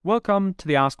Welcome to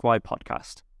the Ask Why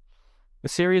podcast, a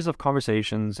series of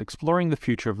conversations exploring the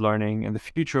future of learning and the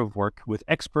future of work with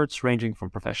experts ranging from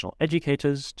professional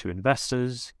educators to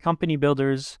investors, company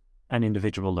builders, and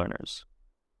individual learners.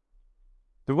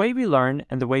 The way we learn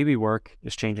and the way we work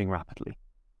is changing rapidly.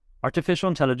 Artificial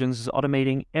intelligence is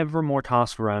automating ever more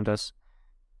tasks around us,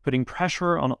 putting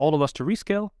pressure on all of us to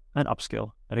reskill and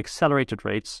upskill at accelerated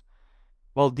rates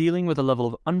while dealing with a level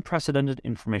of unprecedented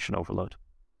information overload.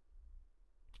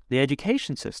 The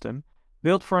education system,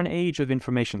 built for an age of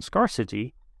information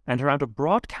scarcity and around a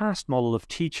broadcast model of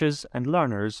teachers and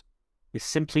learners, is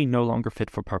simply no longer fit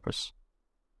for purpose.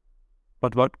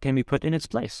 But what can we put in its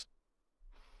place?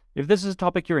 If this is a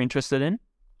topic you're interested in,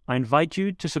 I invite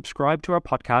you to subscribe to our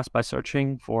podcast by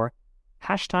searching for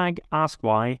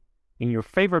 #AskWhy in your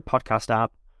favorite podcast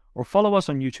app, or follow us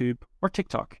on YouTube or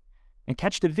TikTok and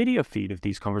catch the video feed of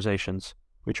these conversations,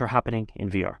 which are happening in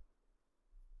VR.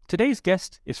 Today's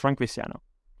guest is Frank Visciano.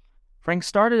 Frank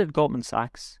started at Goldman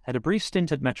Sachs, had a brief stint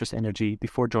at Metris Energy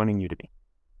before joining Udemy.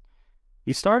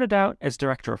 He started out as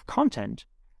director of content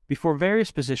before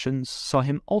various positions saw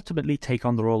him ultimately take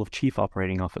on the role of chief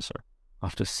operating officer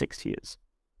after 6 years.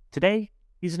 Today,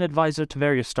 he's an advisor to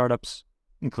various startups,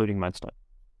 including Milestone.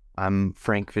 I'm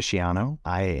Frank Visciano.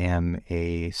 I am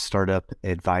a startup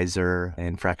advisor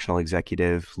and fractional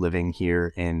executive living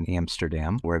here in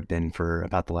Amsterdam, where I've been for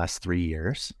about the last 3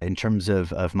 years. In terms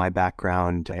of my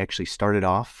background, I actually started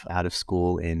off out of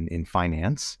school in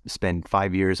finance, spent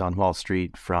 5 years on Wall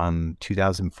Street from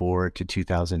 2004 to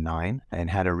 2009, and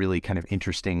had a really kind of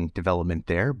interesting development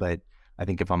there. But I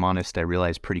think if I'm honest, I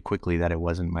realized pretty quickly that it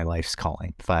wasn't my life's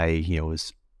calling. If I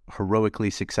was heroically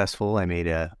successful, I made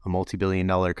a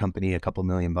multi-billion-dollar company, a couple $1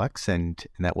 million, and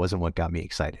that wasn't what got me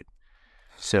excited.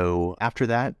 So after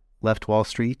that, left Wall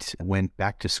Street, went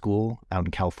back to school out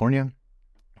in California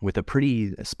with a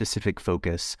pretty specific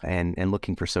focus and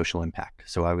looking for social impact.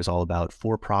 So I was all about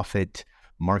for-profit,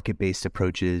 market-based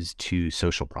approaches to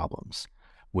social problems,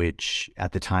 which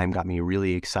at the time got me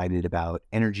really excited about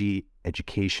energy,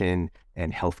 education,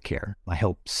 and healthcare. I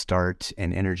helped start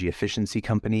an energy efficiency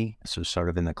company, so sort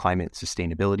of in the climate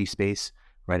sustainability space,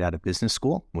 right out of business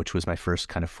school, which was my first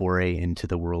kind of foray into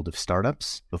the world of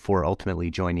startups before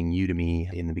ultimately joining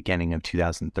Udemy in the beginning of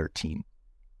 2013.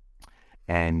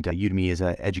 And Udemy is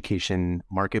an education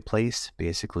marketplace,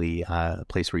 basically a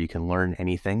place where you can learn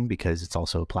anything because it's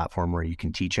also a platform where you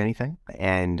can teach anything.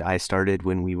 And I started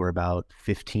when we were about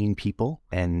 15 people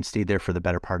and stayed there for the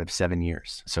better part of 7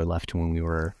 years. So I left when we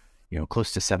were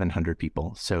close to 700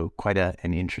 people. So quite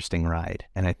an interesting ride.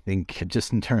 And I think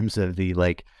just in terms of the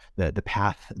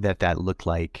path that looked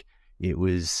like, it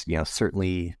was,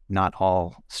 certainly not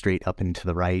all straight up and to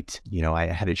the right. I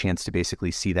had a chance to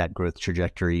basically see that growth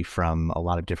trajectory from a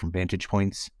lot of different vantage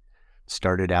points.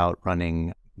 Started out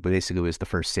running, basically was the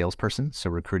first salesperson, so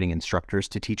recruiting instructors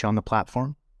to teach on the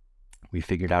platform. We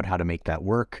figured out how to make that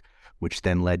work, which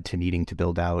then led to needing to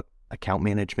build out account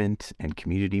management and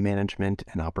community management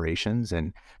and operations.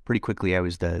 And pretty quickly, I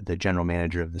was the general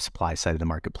manager of the supply side of the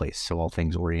marketplace. So all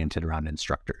things oriented around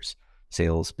instructors,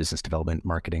 sales, business development,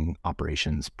 marketing,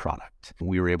 operations, product.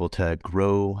 We were able to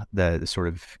grow the sort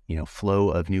of, flow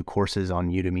of new courses on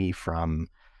Udemy from,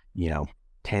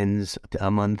 tens a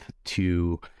month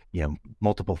to,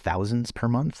 multiple thousands per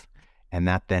month. And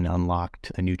that then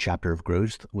unlocked a new chapter of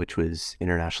growth, which was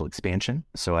international expansion.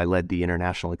 So I led the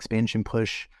international expansion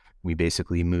push. We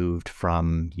basically moved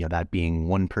from, that being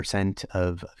 1%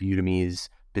 of Udemy's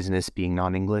business being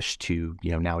non-English to,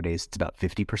 nowadays it's about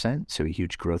 50%. So a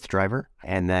huge growth driver.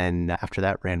 And then after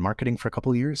that, ran marketing for a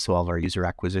couple of years. So all of our user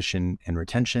acquisition and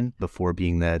retention before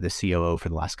being the COO for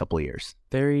the last couple of years.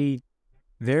 Very,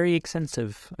 very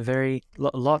extensive,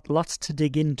 lots to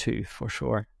dig into for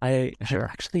sure. I had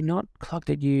actually not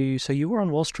clocked at you. So you were on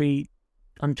Wall Street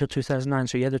until 2009.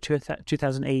 So you had the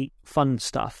 2008 fun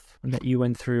stuff that you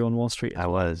went through on Wall Street. I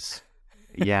was.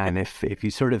 Yeah. And if you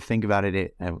sort of think about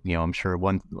it, I'm sure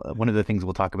one of the things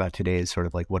we'll talk about today is sort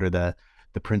of like what are the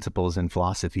principles and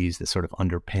philosophies that sort of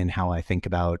underpin how I think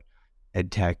about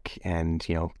ed tech and,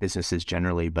 businesses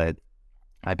generally. But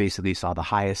I basically saw the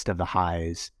highest of the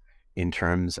highs in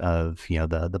terms of,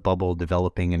 the bubble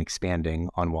developing and expanding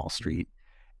on Wall Street.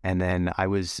 And then I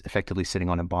was effectively sitting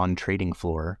on a bond trading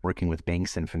floor working with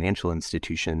banks and financial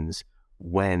institutions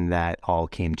when that all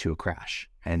came to a crash.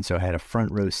 And so I had a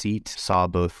front row seat, saw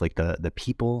both like the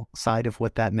people side of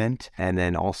what that meant, and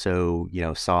then also,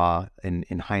 saw in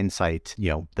hindsight,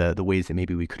 the ways that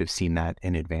maybe we could have seen that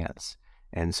in advance.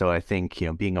 And so I think,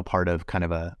 being a part of kind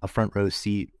of a front row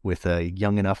seat with a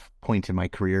young enough point in my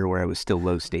career where I was still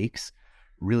low stakes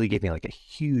really gave me like a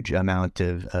huge amount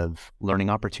of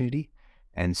learning opportunity.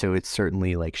 And so it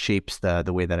certainly like shapes the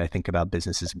way that I think about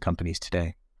businesses and companies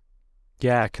today.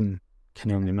 Yeah, I can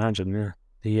only imagine.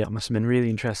 Yeah, it must have been really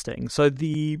interesting. So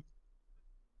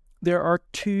there are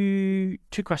two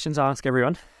questions I'll ask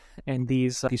everyone in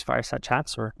these fireside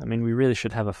chats. Or I mean, we really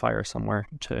should have a fire somewhere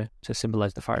to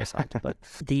symbolize the fireside. But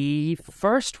the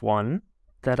first one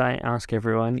that I ask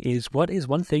everyone is, what is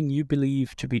one thing you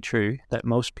believe to be true that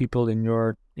most people in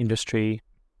your industry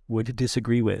would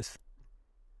disagree with?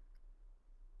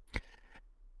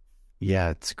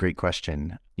 Yeah, it's a great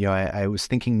question. I was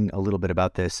thinking a little bit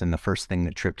about this, and the first thing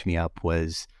that tripped me up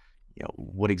was,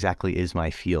 what exactly is my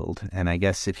field? And I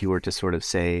guess if you were to sort of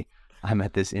say, I'm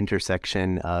at this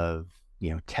intersection of,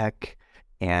 tech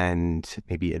and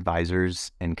maybe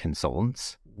advisors and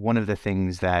consultants, one of the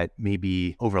things that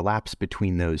maybe overlaps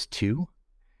between those two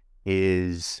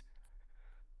is,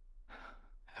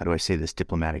 how do I say this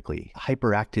diplomatically?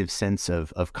 Hyperactive sense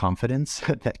of confidence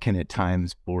that can at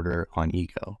times border on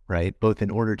ego, right? Both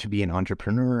in order to be an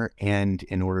entrepreneur and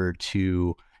in order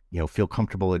to, feel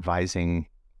comfortable advising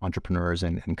entrepreneurs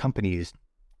and companies,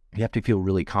 you have to feel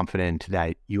really confident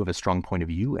that you have a strong point of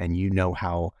view and you know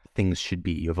how things should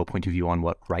be. You have a point of view on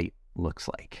what right looks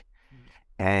like.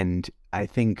 And I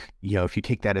think, if you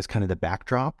take that as kind of the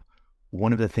backdrop,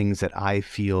 one of the things that I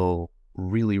feel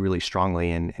really, really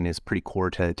strongly and is pretty core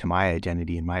to my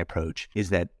identity and my approach is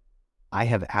that I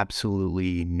have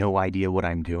absolutely no idea what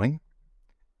I'm doing,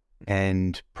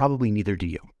 and probably neither do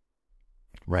you,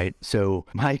 right? So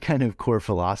my kind of core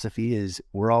philosophy is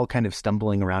we're all kind of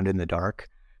stumbling around in the dark,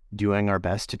 doing our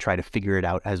best to try to figure it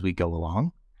out as we go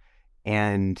along.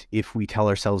 And if we tell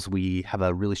ourselves we have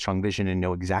a really strong vision and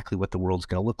know exactly what the world's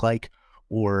going to look like,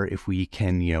 or if we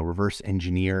can, reverse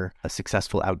engineer a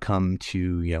successful outcome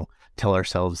to, tell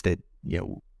ourselves that,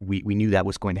 we knew that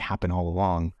was going to happen all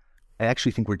along, I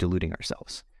actually think we're deluding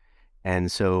ourselves.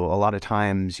 And so a lot of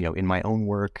times, in my own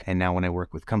work, and now when I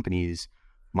work with companies,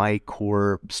 my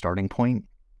core starting point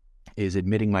is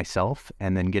admitting myself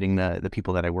and then getting the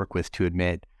people that I work with to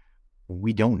admit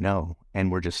we don't know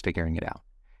and we're just figuring it out.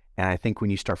 And I think when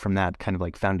you start from that kind of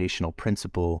like foundational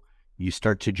principle, you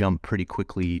start to jump pretty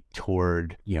quickly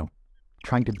toward,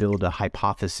 trying to build a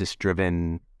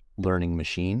hypothesis-driven learning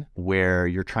machine where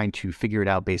you're trying to figure it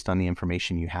out based on the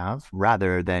information you have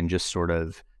rather than just sort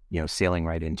of, sailing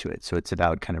right into it. So it's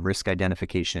about kind of risk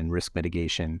identification, risk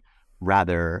mitigation,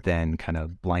 rather than kind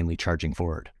of blindly charging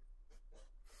forward.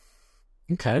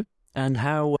 Okay. And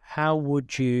how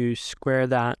would you square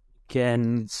that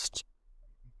against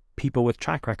people with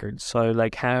track records? So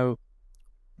like how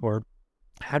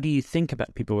do you think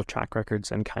about people with track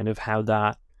records and kind of how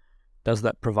does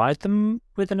that provide them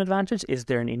with an advantage? Is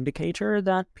there an indicator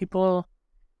that people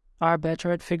are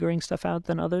better at figuring stuff out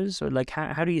than others? Or like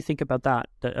how do you think about that,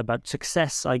 about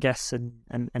success, I guess, and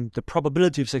the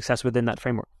probability of success within that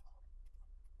framework?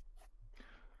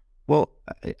 Well,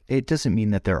 it doesn't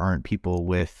mean that there aren't people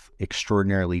with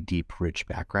extraordinarily deep, rich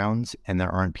backgrounds, and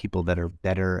there aren't people that are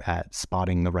better at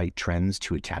spotting the right trends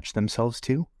to attach themselves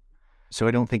to. So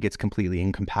I don't think it's completely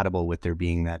incompatible with there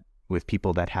being that with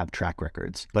people that have track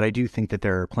records. But I do think that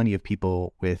there are plenty of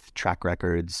people with track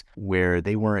records where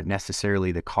they weren't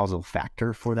necessarily the causal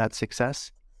factor for that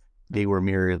success. They were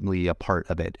merely a part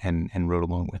of it and rode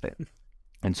along with it.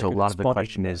 And so a lot of the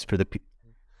question is for the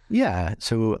yeah.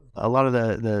 So a lot of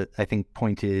the I think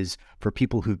point is for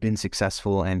people who've been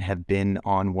successful and have been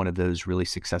on one of those really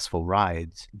successful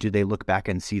rides, do they look back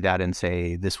and see that and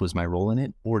say, this was my role in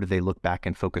it? Or do they look back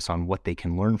and focus on what they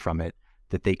can learn from it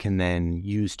that they can then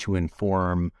use to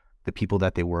inform the people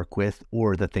that they work with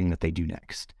or the thing that they do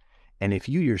next? And if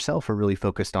you yourself are really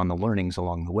focused on the learnings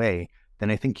along the way, then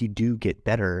I think you do get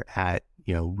better at,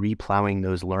 replowing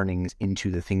those learnings into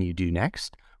the thing you do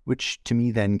next, which to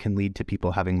me then can lead to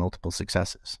people having multiple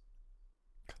successes.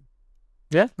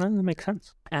 Yeah, that makes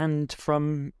sense. And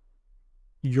from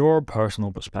your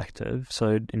personal perspective,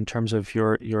 so in terms of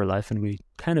your life, and we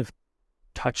kind of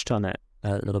touched on it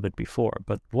a little bit before,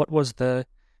 but what was the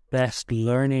best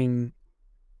learning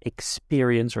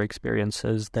experience or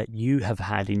experiences that you have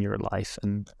had in your life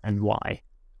and why?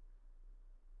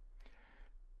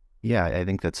 Yeah, I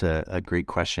think that's a great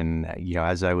question.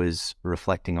 As I was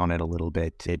reflecting on it a little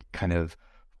bit, it kind of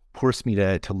forced me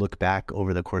to look back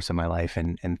over the course of my life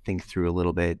and think through a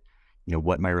little bit,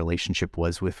 what my relationship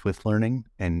was with learning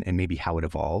and maybe how it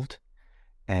evolved.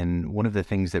 And one of the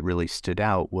things that really stood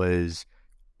out was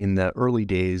in the early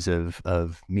days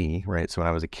of me, right? So when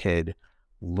I was a kid,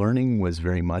 learning was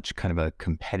very much kind of a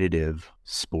competitive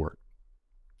sport.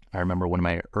 I remember one of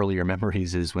my earlier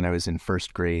memories is when I was in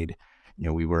first grade.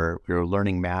 We were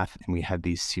learning math, and we had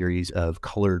these series of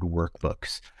colored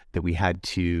workbooks that we had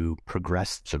to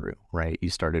progress through, right? You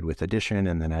started with addition,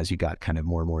 and then as you got kind of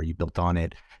more and more, you built on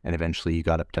it, and eventually you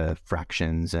got up to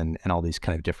fractions and all these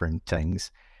kind of different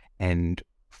things. And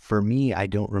for me, I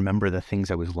don't remember the things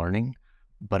I was learning,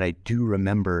 but I do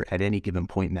remember at any given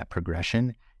point in that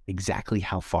progression exactly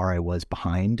how far I was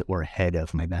behind or ahead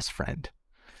of my best friend.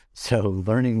 So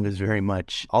learning was very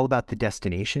much all about the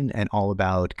destination and all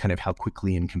about kind of how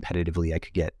quickly and competitively I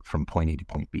could get from point A to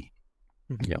point B.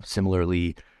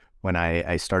 Similarly, when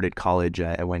I started college,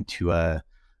 I went to a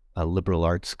liberal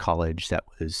arts college that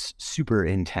was super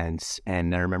intense.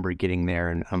 And I remember getting there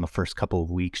and on the first couple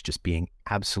of weeks, just being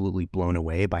absolutely blown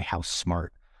away by how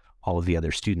smart all of the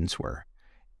other students were.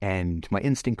 And my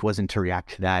instinct wasn't to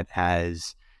react to that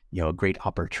as, a great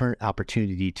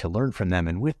opportunity to learn from them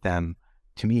and with them.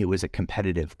 To me, it was a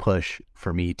competitive push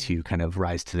for me to kind of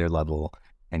rise to their level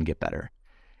and get better.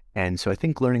 And so I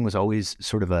think learning was always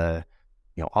sort of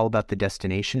all about the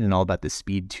destination and all about the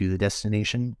speed to the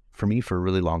destination for me for a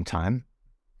really long time.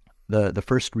 The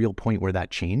first real point where that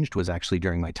changed was actually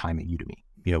during my time at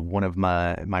Udemy. One of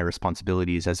my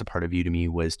responsibilities as a part of Udemy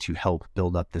was to help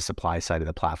build up the supply side of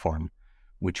the platform,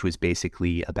 which was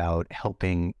basically about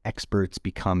helping experts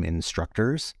become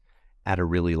instructors at a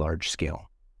really large scale.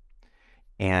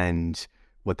 And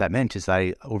what that meant is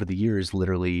I, over the years,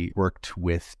 literally worked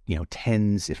with,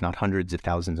 tens, if not hundreds of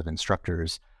thousands of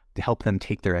instructors to help them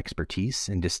take their expertise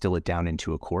and distill it down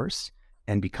into a course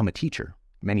and become a teacher,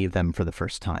 many of them for the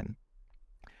first time.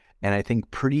 And I think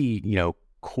pretty,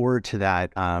 core to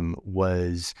that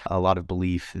was a lot of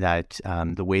belief that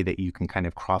the way that you can kind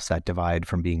of cross that divide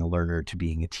from being a learner to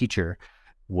being a teacher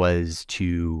was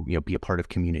to, be a part of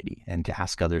community and to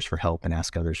ask others for help and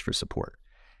ask others for support.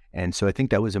 And so I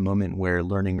think that was a moment where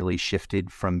learning really shifted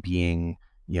from being,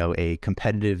 a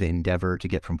competitive endeavor to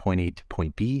get from point A to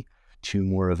point B to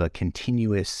more of a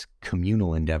continuous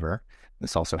communal endeavor.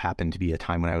 This also happened to be a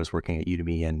time when I was working at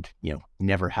Udemy and,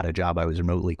 never had a job I was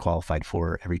remotely qualified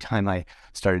for. Every time I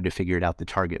started to figure it out, the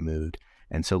target moved.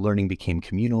 And so learning became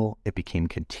communal, it became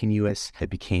continuous, it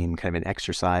became kind of an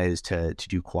exercise to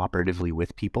do cooperatively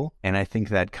with people. And I think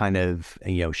that kind of,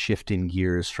 shift in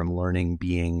gears from learning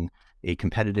being a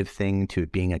competitive thing to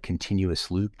it being a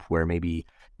continuous loop where maybe,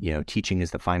 teaching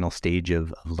is the final stage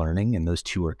of learning and those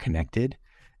two are connected,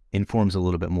 informs a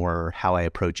little bit more how I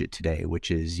approach it today, which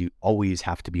is you always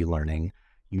have to be learning.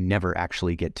 You never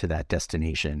actually get to that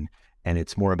destination. And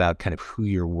it's more about kind of who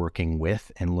you're working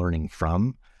with and learning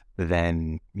from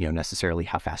than, necessarily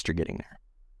how fast you're getting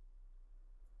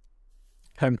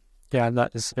there. Yeah,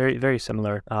 that is very, very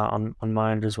similar on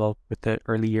my end as well. With the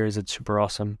early years, it's super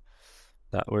awesome.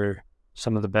 That were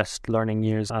some of the best learning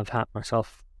years I've had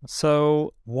myself.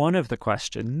 So one of the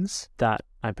questions that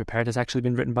I prepared has actually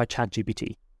been written by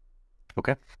ChatGPT.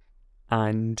 Okay.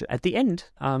 And at the end,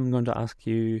 I'm going to ask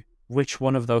you which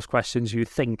one of those questions you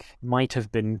think might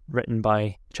have been written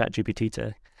by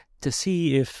ChatGPT to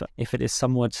see if it is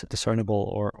somewhat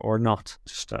discernible or not,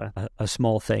 just a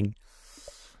small thing.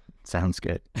 Sounds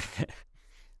good.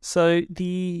 So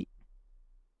the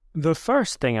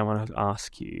first thing I want to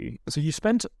ask you, so you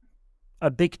spent a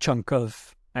big chunk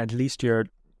of at least your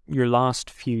last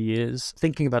few years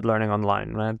thinking about learning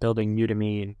online, right? Building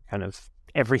Udemy and kind of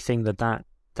everything that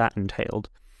entailed.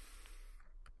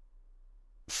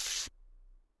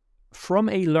 From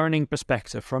a learning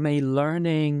perspective, from a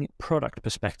learning product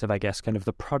perspective, I guess, kind of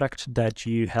the product that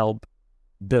you help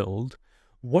build,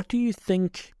 what do you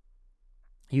think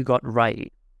you got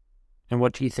right? And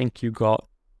what do you think you got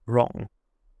wrong?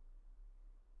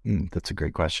 That's a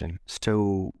great question.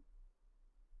 So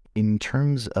in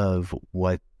terms of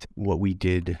what we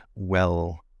did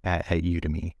well at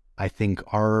Udemy, I think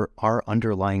our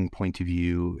underlying point of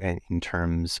view in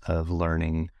terms of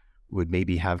learning would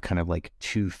maybe have kind of like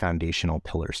two foundational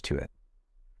pillars to it,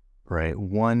 right?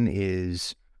 One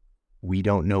is we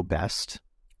don't know best.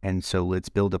 And so let's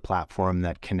build a platform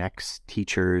that connects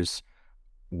teachers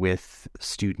with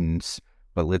students,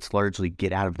 but let's largely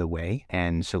get out of the way.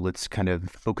 And so let's kind of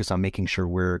focus on making sure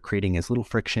we're creating as little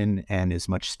friction and as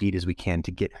much speed as we can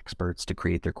to get experts to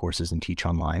create their courses and teach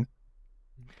online.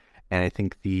 And I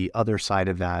think the other side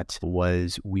of that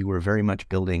was we were very much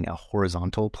building a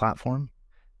horizontal platform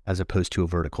as opposed to a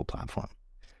vertical platform,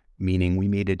 meaning we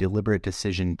made a deliberate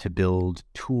decision to build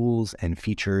tools and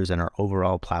features in our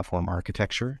overall platform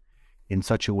architecture in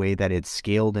such a way that it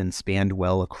scaled and spanned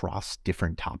well across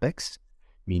different topics,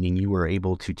 meaning you were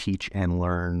able to teach and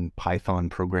learn Python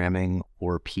programming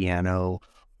or piano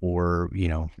or,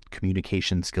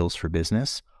 communication skills for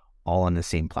business all on the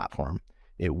same platform.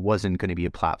 It wasn't going to be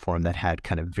a platform that had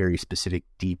kind of very specific,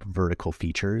 deep vertical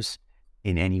features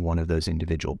in any one of those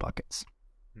individual buckets.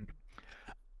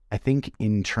 I think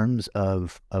in terms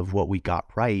of what we got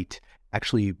right,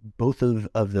 actually both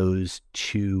of those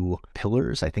two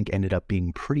pillars I think ended up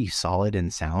being pretty solid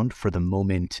and sound for the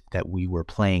moment that we were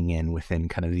playing in within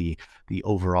kind of the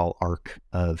overall arc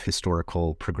of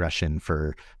historical progression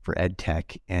for ed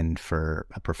tech and for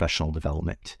professional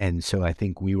development. And so I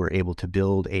think we were able to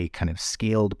build a kind of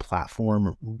scaled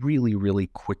platform really, really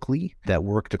quickly that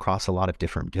worked across a lot of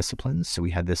different disciplines. So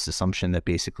we had this assumption that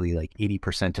basically like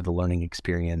 80% of the learning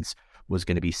experience was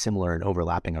going to be similar and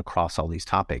overlapping across all these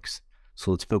topics. So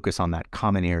let's focus on that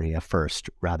common area first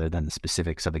rather than the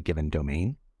specifics of a given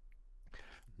domain.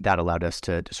 That allowed us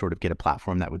to sort of get a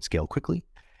platform that would scale quickly.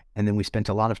 And then we spent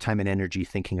a lot of time and energy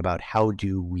thinking about how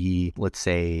do we, let's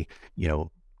say,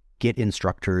 get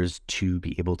instructors to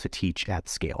be able to teach at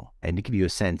scale. And to give you a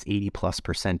sense,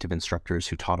 80+% of instructors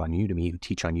who taught on Udemy, who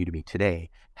teach on Udemy today,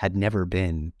 had never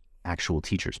been actual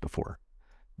teachers before.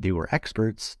 They were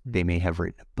experts. They may have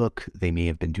written a book. They may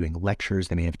have been doing lectures.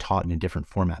 They may have taught in a different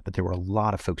format, but there were a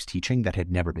lot of folks teaching that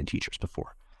had never been teachers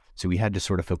before. So we had to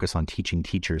sort of focus on teaching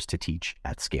teachers to teach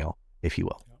at scale, if you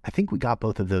will. I think we got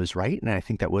both of those right. And I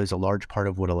think that was a large part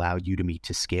of what allowed Udemy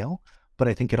to scale. But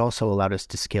I think it also allowed us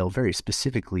to scale very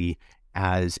specifically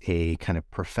as a kind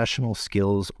of professional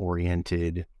skills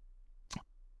oriented,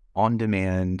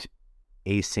 on-demand,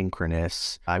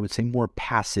 asynchronous, I would say more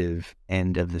passive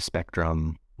end of the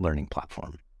spectrum learning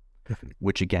platform,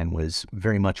 which again was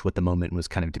very much what the moment was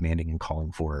kind of demanding and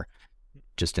calling for,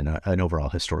 just in an overall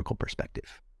historical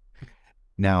perspective.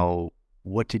 Now,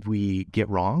 what did we get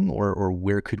wrong, or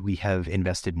where could we have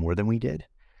invested more than we did?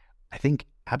 I think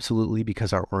absolutely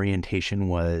because our orientation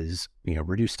was,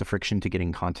 reduce the friction to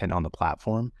getting content on the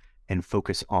platform and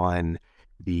focus on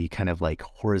the kind of like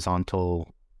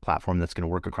horizontal platform that's going to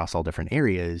work across all different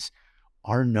areas.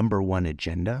 Our number one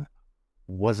agenda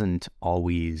wasn't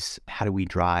always how do we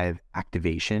drive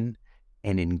activation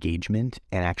and engagement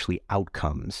and actually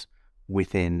outcomes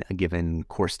within a given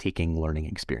course taking learning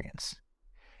experience.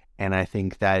 And I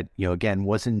think that, again,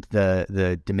 wasn't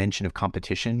the dimension of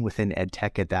competition within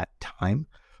EdTech at that time.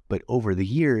 But over the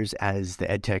years, as the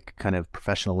EdTech kind of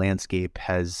professional landscape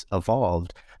has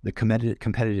evolved, the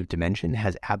competitive dimension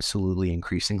has absolutely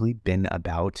increasingly been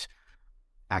about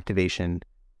activation,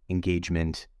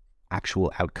 engagement,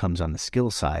 actual outcomes on the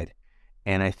skill side.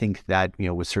 And I think that,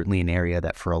 was certainly an area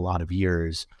that for a lot of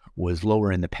years was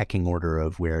lower in the pecking order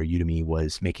of where Udemy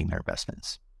was making their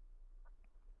investments.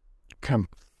 Okay.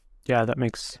 Yeah, that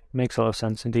makes a lot of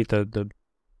sense. Indeed, the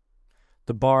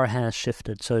bar has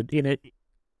shifted. So in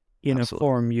a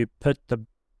form, you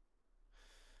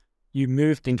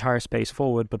moved the entire space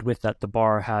forward, but with that, the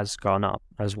bar has gone up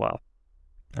as well.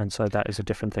 And so that is a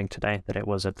different thing today than it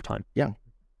was at the time. Yeah,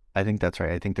 I think that's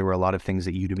right. I think there were a lot of things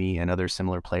that Udemy and other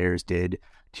similar players did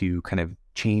to kind of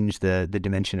change the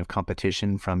dimension of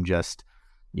competition from just,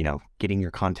 getting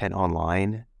your content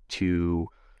online to,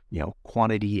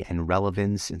 quantity and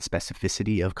relevance and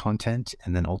specificity of content,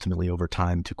 and then ultimately over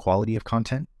time to quality of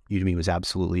content. Udemy was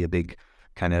absolutely a big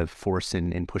kind of force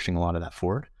in pushing a lot of that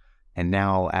forward. And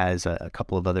now as a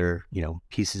couple of other,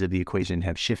 pieces of the equation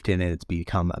have shifted and it's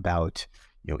become about,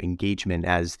 engagement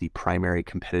as the primary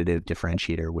competitive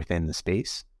differentiator within the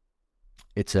space.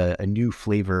 It's a new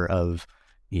flavor of,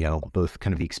 both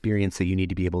kind of the experience that you need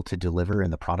to be able to deliver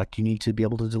and the product you need to be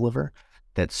able to deliver.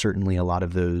 That certainly a lot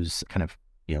of those kind of,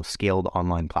 scaled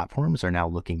online platforms are now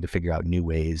looking to figure out new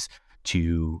ways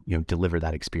to, deliver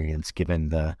that experience given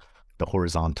the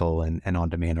horizontal and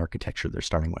on-demand architecture they're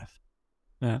starting with.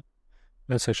 Yeah,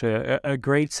 that's actually a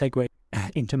great segue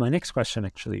into my next question,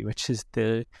 actually, which is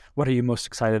what are you most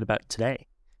excited about today?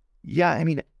 Yeah, I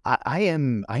mean, I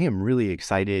am really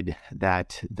excited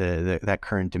that that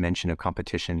current dimension of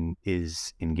competition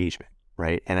is engagement,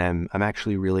 right? And I'm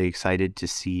actually really excited to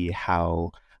see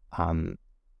how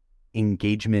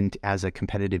engagement as a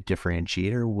competitive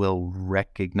differentiator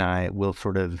will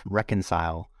sort of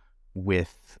reconcile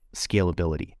with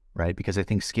scalability, right? Because I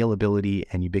think scalability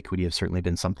and ubiquity have certainly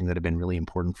been something that have been really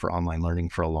important for online learning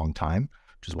for a long time,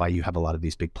 which is why you have a lot of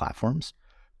these big platforms.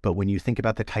 But when you think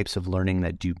about the types of learning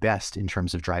that do best in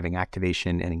terms of driving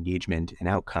activation and engagement and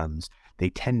outcomes, they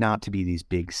tend not to be these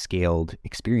big scaled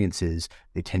experiences.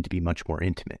 They tend to be much more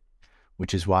intimate,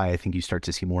 which is why I think you start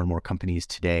to see more and more companies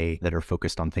today that are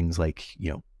focused on things like,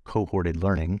 cohorted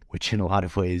learning, which in a lot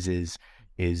of ways is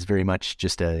very much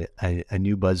just a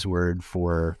new buzzword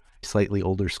for slightly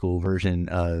older school version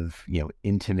of,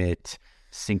 intimate,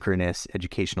 synchronous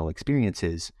educational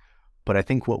experiences. But I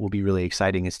think what will be really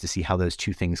exciting is to see how those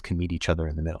two things can meet each other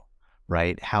in the middle,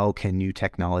 right? How can new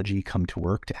technology come to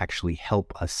work to actually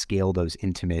help us scale those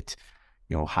intimate,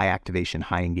 high activation,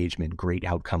 high engagement, great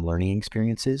outcome learning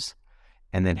experiences?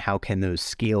 And then how can those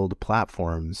scaled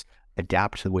platforms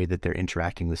adapt to the way that they're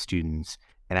interacting with students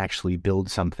and actually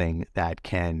build something that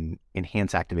can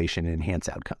enhance activation and enhance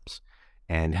outcomes?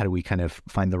 And how do we kind of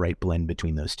find the right blend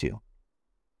between those two?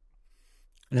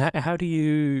 And how do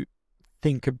you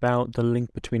think about the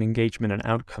link between engagement and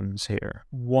outcomes here?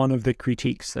 One of the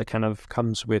critiques that kind of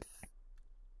comes with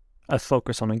a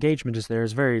focus on engagement is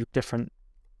there's very different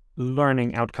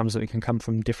learning outcomes that can come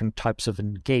from different types of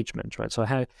engagement, right? So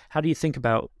how do you think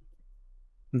about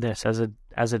this as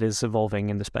it is evolving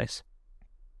in the space?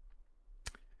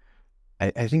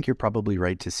 I think you're probably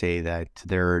right to say that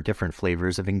there are different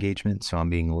flavors of engagement. So I'm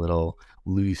being a little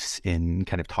loose in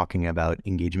kind of talking about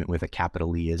engagement with a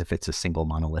capital E as if it's a single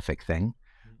monolithic thing.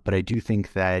 But I do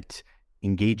think that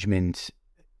engagement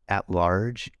at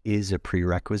large is a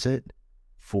prerequisite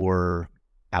for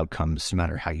outcomes, no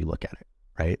matter how you look at it,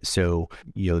 right? So,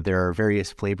 there are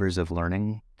various flavors of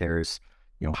learning. There's,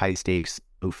 high stakes,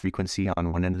 low frequency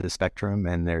on one end of the spectrum,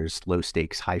 and there's low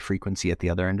stakes, high frequency at the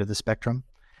other end of the spectrum.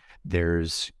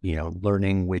 There's,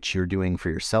 learning which you're doing for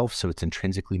yourself, so it's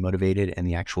intrinsically motivated, and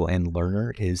the actual end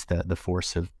learner is the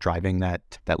force of driving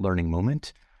that learning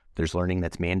moment. There's learning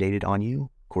that's mandated on you,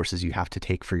 courses you have to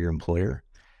take for your employer.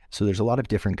 So there's a lot of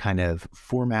different kind of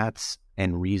formats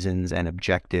and reasons and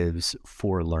objectives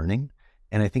for learning.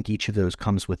 And I think each of those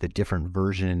comes with a different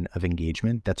version of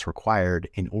engagement that's required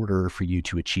in order for you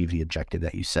to achieve the objective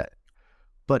that you set.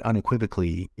 But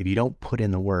unequivocally, if you don't put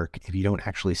in the work, if you don't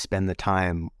actually spend the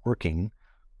time working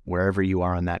wherever you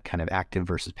are on that kind of active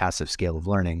versus passive scale of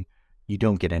learning, you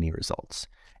don't get any results.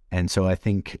 And so I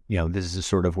think, this is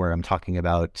sort of where I'm talking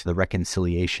about the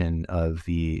reconciliation of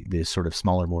the sort of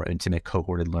smaller, more intimate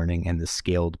cohorted learning and the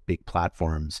scaled big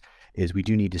platforms is we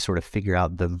do need to sort of figure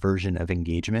out the version of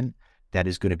engagement that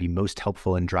is going to be most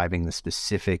helpful in driving the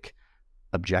specific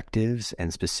objectives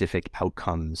and specific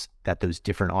outcomes that those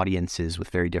different audiences with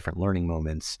very different learning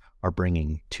moments are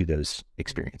bringing to those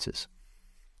experiences.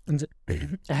 And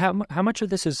how much of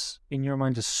this is, in your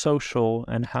mind, is social,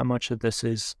 and how much of this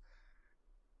is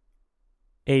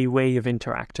a way of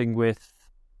interacting with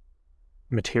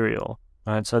material?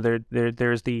 So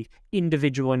there's the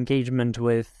individual engagement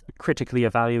with critically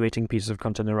evaluating pieces of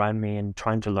content around me and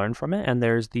trying to learn from it, and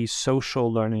there's the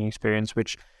social learning experience,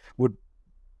 which would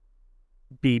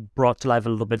be brought to life a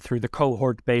little bit through the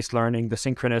cohort-based learning, the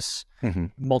synchronous,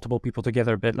 multiple people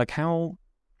together bit. Like how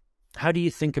do you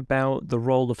think about the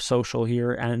role of social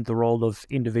here and the role of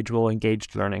individual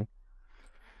engaged learning?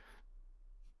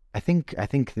 I think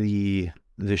the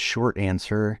short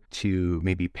answer, to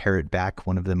maybe parrot back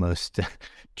one of the most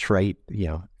trite,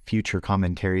 future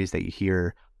commentaries that you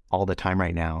hear all the time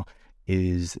right now,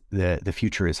 is the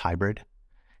future is hybrid.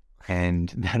 And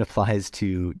that applies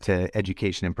to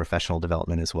education and professional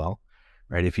development as well,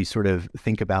 right? If you sort of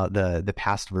think about the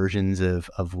past versions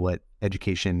of what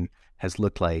education has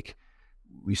looked like,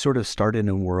 we sort of started in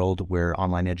a world where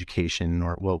online education,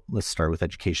 let's start with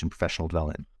education, professional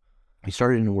development. We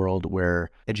started in a world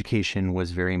where education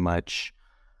was very much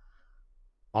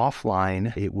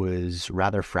offline. It was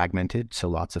rather fragmented. So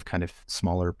lots of kind of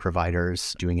smaller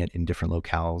providers doing it in different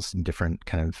locales, in different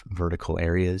kind of vertical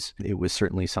areas. It was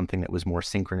certainly something that was more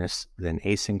synchronous than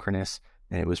asynchronous.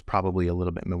 And it was probably a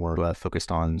little bit more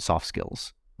focused on soft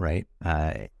skills, right?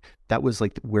 That was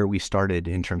like where we started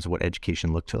in terms of what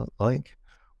education looked like.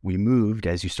 We moved,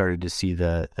 as you started to see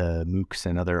the MOOCs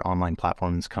and other online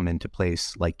platforms come into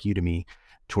place like Udemy,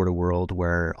 toward a world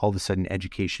where all of a sudden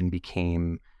education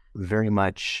became very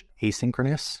much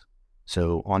asynchronous.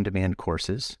 So on-demand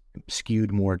courses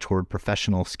skewed more toward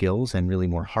professional skills and really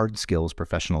more hard skills,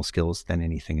 professional skills than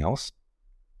anything else.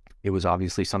 It was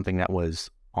obviously something that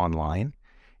was online.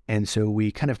 And so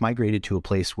we kind of migrated to a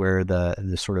place where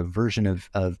the sort of version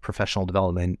of professional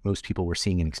development most people were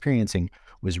seeing and experiencing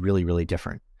was really, really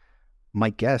different. My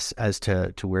guess as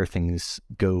to where things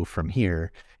go from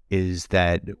here is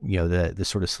that, the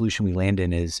sort of solution we land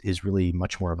in is really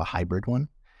much more of a hybrid one.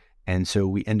 And so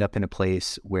we end up in a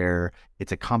place where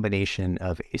it's a combination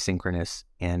of asynchronous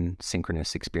and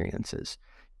synchronous experiences.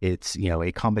 It's,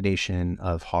 a combination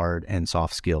of hard and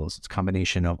soft skills. It's a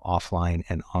combination of offline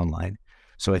and online.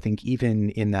 So I think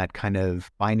even in that kind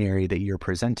of binary that you're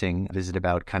presenting, is it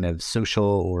about kind of social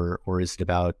or is it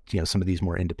about, some of these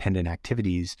more independent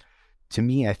activities? To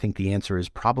me, I think the answer is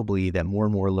probably that more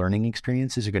and more learning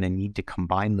experiences are going to need to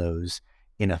combine those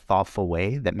in a thoughtful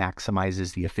way that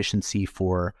maximizes the efficiency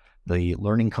for the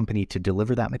learning company to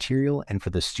deliver that material and for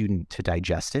the student to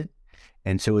digest it.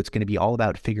 And so it's going to be all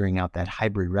about figuring out that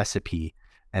hybrid recipe.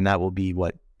 And that will be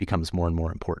what becomes more and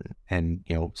more important. And,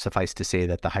 suffice to say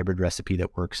that the hybrid recipe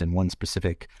that works in one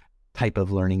specific type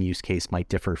of learning use case might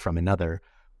differ from another.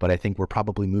 But I think we're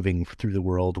probably moving through the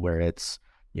world where it's,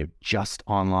 just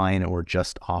online or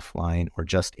just offline or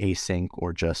just async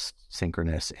or just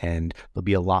synchronous. And there'll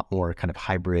be a lot more kind of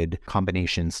hybrid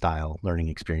combination style learning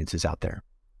experiences out there.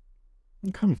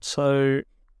 Okay. So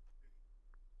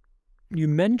you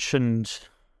mentioned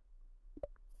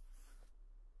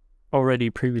already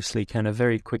previously kind of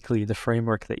very quickly the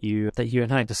framework that you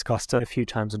and I discussed a few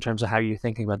times in terms of how you're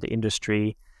thinking about the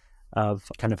industry,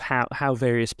 of kind of how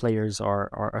various players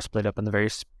are split up in the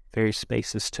various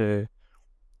spaces to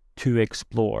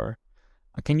explore.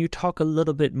 Can you talk a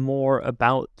little bit more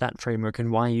about that framework and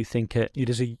why you think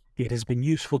it has been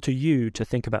useful to you to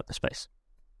think about the space?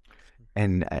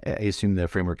 And I assume the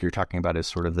framework you're talking about is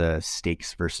sort of the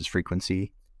stakes versus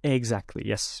frequency. Exactly.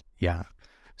 Yes. Yeah.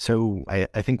 So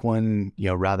I think one,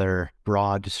 rather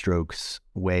broad strokes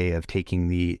way of taking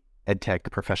the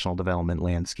EdTech professional development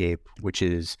landscape, which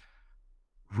is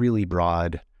really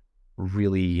broad,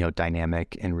 really,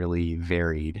 dynamic and really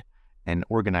varied, and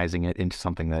organizing it into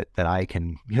something that I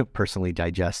can personally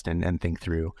digest and think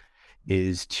through,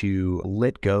 is to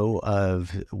let go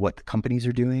of what companies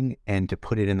are doing and to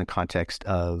put it in the context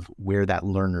of where that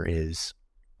learner is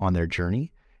on their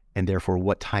journey, and therefore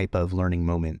what type of learning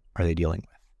moment are they dealing with.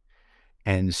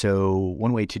 And so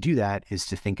one way to do that is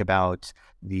to think about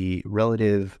the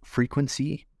relative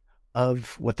frequency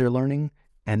of what they're learning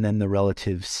and then the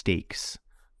relative stakes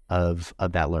of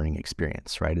that learning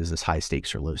experience, right? Is this high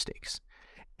stakes or low stakes?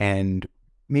 And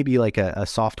maybe like a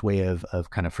soft way of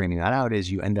kind of framing that out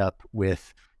is you end up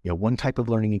with, one type of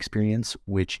learning experience,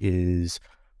 which is,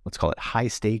 let's call it high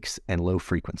stakes and low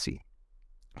frequency.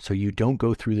 So you don't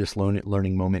go through this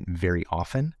learning moment very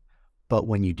often, but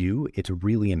when you do, it's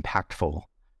really impactful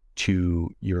to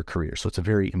your career. So it's a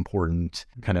very important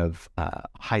kind of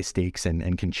high stakes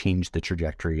and can change the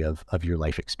trajectory of your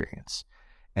life experience.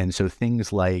 And so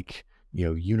things like,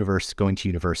 going to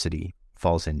university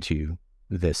falls into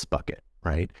this bucket,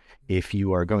 right? If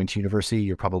you are going to university,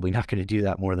 you're probably not going to do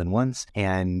that more than once.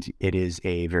 And it is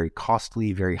a very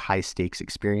costly, very high stakes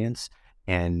experience.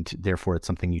 And therefore it's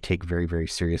something you take very, very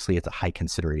seriously. It's a high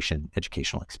consideration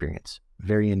educational experience,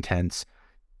 very intense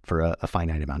for a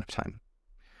finite amount of time.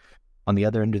 On the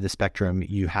other end of the spectrum,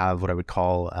 you have what I would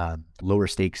call lower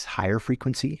stakes, higher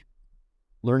frequency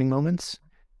learning moments.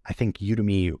 I think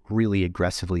Udemy really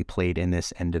aggressively played in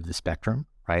this end of the spectrum,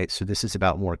 right? So this is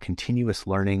about more continuous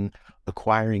learning,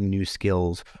 acquiring new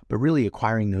skills, but really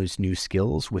acquiring those new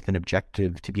skills with an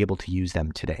objective to be able to use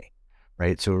them today,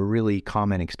 right? So a really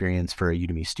common experience for a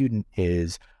Udemy student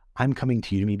is, I'm coming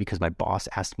to Udemy because my boss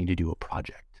asked me to do a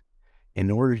project. In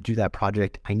order to do that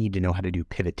project, I need to know how to do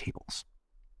pivot tables.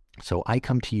 So I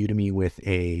come to Udemy with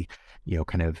a,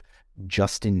 kind of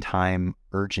just-in-time,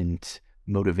 urgent,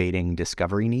 motivating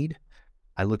discovery need.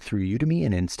 I look through Udemy,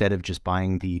 and instead of just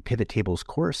buying the pivot tables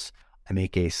course, I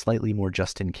make a slightly more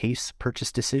just-in-case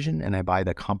purchase decision, and I buy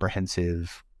the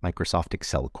comprehensive Microsoft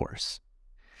Excel course.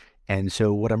 And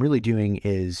so what I'm really doing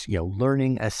is,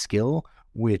 learning a skill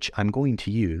which I'm going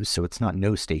to use. So it's not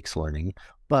no stakes learning,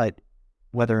 but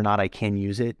whether or not I can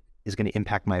use it is going to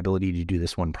impact my ability to do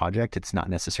this one project. It's not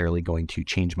necessarily going to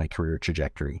change my career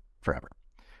trajectory forever.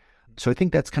 So I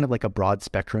think that's kind of like a broad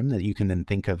spectrum that you can then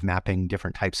think of mapping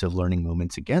different types of learning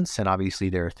moments against. And obviously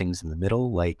there are things in the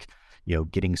middle, like,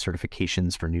 getting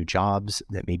certifications for new jobs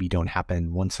that maybe don't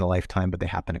happen once in a lifetime, but they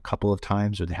happen a couple of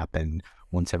times, or they happen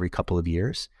once every couple of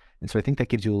years. And so I think that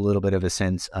gives you a little bit of a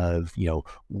sense of,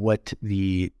 what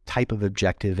the type of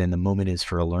objective and the moment is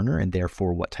for a learner, and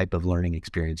therefore what type of learning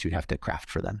experience you'd have to craft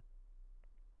for them.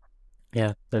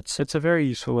 Yeah, it's a very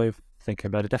useful way of thinking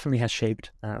about it. Definitely has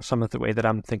shaped some of the way that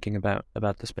I'm thinking about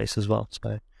the space as well.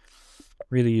 So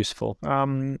really useful.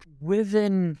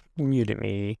 Within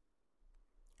Udemy,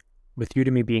 with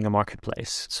Udemy being a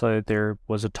marketplace, so there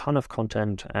was a ton of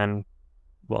content and,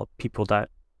 people that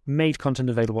made content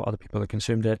available, other people that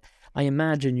consumed it. I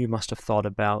imagine you must have thought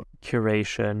about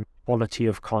curation, quality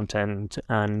of content,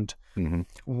 and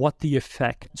what the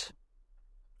effect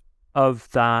of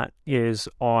that is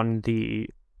on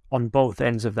both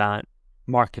ends of that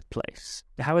marketplace.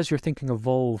 How has your thinking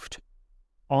evolved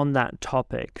on that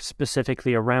topic,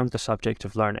 specifically around the subject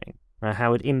of learning?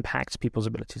 How it impacts people's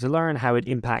ability to learn, how it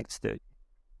impacts the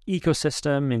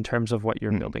ecosystem in terms of what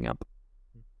you're building up?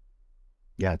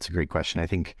 Yeah, it's a great question. I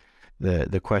think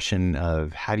the question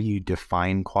of how do you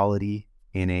define quality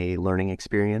in a learning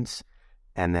experience,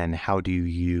 and then how do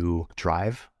you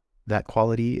drive that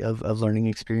quality of learning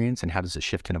experience, and how does it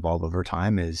shift and evolve over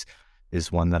time, is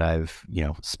is one that I've,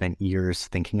 spent years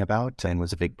thinking about and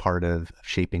was a big part of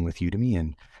shaping with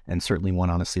Udemy, and certainly one,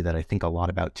 honestly, that I think a lot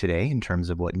about today in terms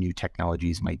of what new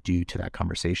technologies might do to that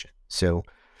conversation. So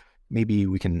maybe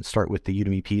we can start with the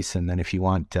Udemy piece, and then if you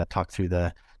want to talk through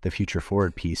the future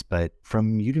forward piece. But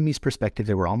from Udemy's perspective,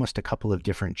 there were almost a couple of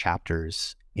different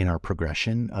chapters in our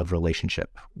progression of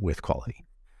relationship with quality.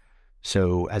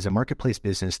 So as a marketplace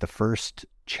business, the first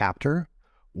chapter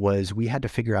was we had to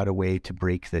figure out a way to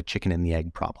break the chicken and the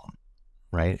egg problem,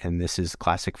 right? And this is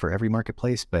classic for every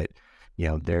marketplace, but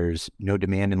there's no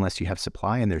demand unless you have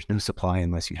supply, and there's no supply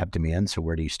unless you have demand. So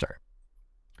where do you start?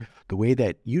 The way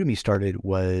that Udemy started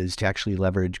was to actually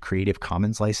leverage Creative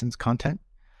Commons license content.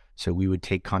 So we would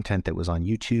take content that was on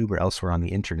YouTube or elsewhere on the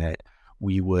internet.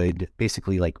 We would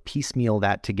basically piecemeal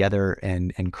that together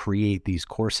and create these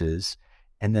courses.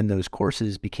 And then those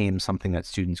courses became something that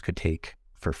students could take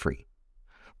for free,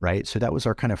 right? So that was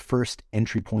our kind of first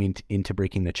entry point into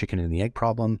breaking the chicken and the egg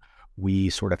problem. We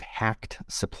sort of hacked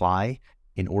supply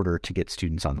in order to get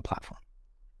students on the platform.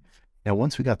 Now,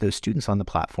 once we got those students on the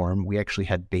platform, we actually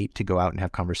had bait to go out and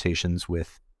have conversations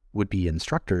with would-be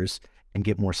instructors and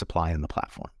get more supply on the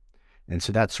platform. And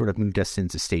so that sort of moved us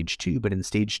into stage 2. But in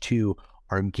stage 2,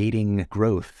 our gating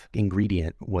growth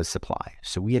ingredient was supply.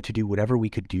 So we had to do whatever we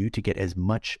could do to get as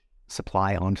much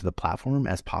supply onto the platform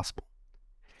as possible.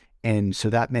 And so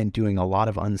that meant doing a lot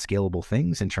of unscalable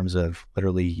things in terms of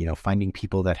literally, finding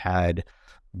people that had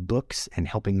books and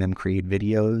helping them create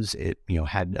videos. It,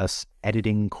 had us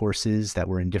editing courses that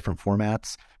were in different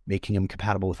formats, making them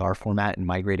compatible with our format and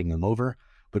migrating them over.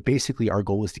 But basically our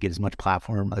goal was to get as much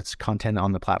content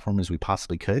on the platform as we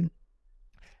possibly could.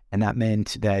 And that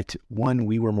meant that, one,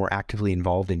 we were more actively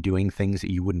involved in doing things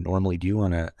that you wouldn't normally do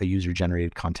on a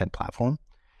user-generated content platform.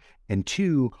 And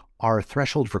two, our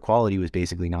threshold for quality was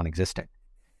basically non-existent.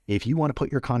 If you want to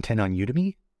put your content on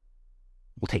Udemy,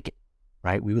 we'll take it,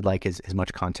 right? We would like as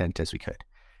much content as we could.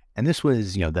 And this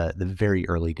was, the very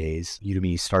early days.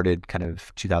 Udemy started kind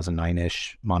of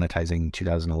 2009-ish, monetizing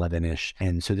 2011-ish.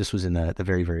 And so this was in the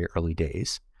very, very early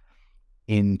days.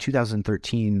 In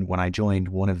 2013, when I joined,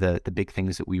 one of the big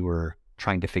things that we were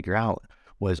trying to figure out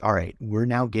was, all right, we're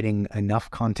now getting enough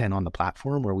content on the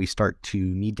platform where we start to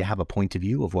need to have a point of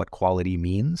view of what quality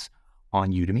means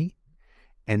on Udemy.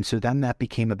 And so then that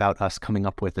became about us coming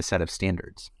up with a set of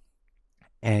standards.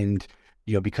 And,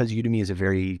 because Udemy is a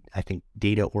very, I think,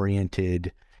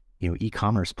 data-oriented,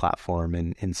 e-commerce platform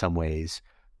in some ways,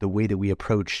 the way that we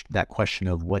approached that question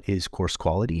of what is course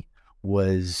quality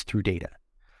was through data.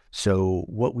 So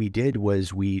what we did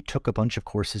was we took a bunch of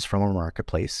courses from our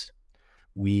marketplace.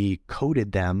 We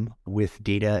coded them with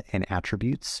data and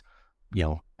attributes,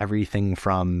 everything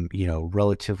from,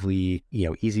 relatively,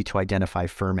 easy to identify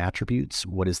firm attributes.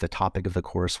 What is the topic of the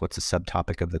course? What's the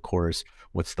subtopic of the course?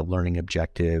 What's the learning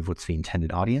objective? What's the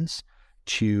intended audience?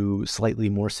 To slightly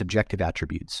more subjective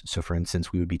attributes. So for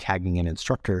instance, we would be tagging an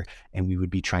instructor and we would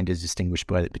be trying to distinguish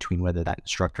between whether that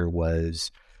instructor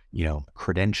was,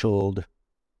 credentialed,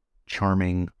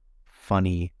 charming,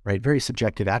 funny, right? Very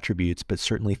subjective attributes, but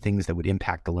certainly things that would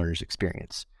impact the learner's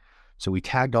experience. So we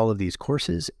tagged all of these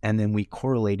courses and then we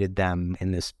correlated them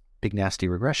in this big nasty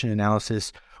regression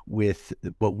analysis with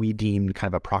what we deemed kind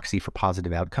of a proxy for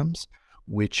positive outcomes,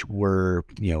 which were,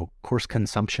 course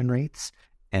consumption rates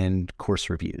and course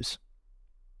reviews.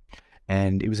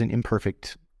 And it was an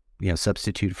imperfect,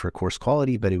 substitute for course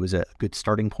quality, but it was a good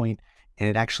starting point. And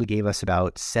it actually gave us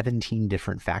about 17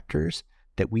 different factors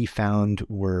that we found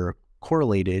were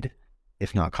correlated,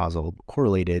 if not causal,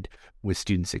 correlated with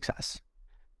student success.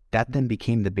 That then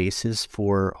became the basis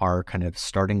for our kind of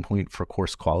starting point for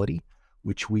course quality,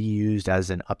 which we used as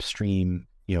an upstream,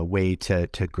 way to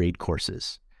grade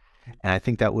courses. And I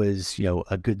think that was,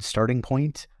 a good starting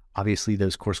point. Obviously,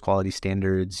 those course quality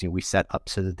standards, we set up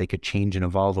so that they could change and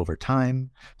evolve over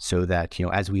time, so that,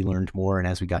 as we learned more and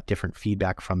as we got different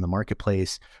feedback from the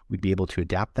marketplace, we'd be able to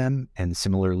adapt them. And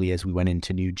similarly, as we went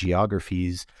into new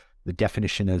geographies, the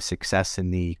definition of success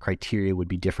and the criteria would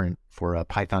be different for a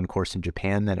Python course in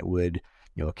Japan than it would,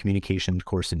 a communications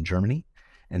course in Germany.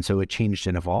 And so it changed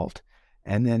and evolved.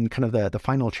 And then kind of the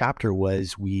final chapter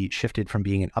was we shifted from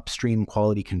being an upstream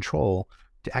quality control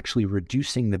to actually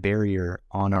reducing the barrier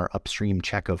on our upstream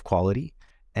check of quality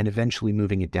and eventually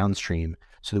moving it downstream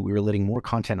so that we were letting more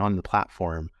content on the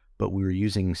platform, but we were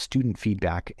using student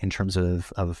feedback in terms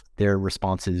of their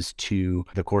responses to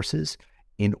the courses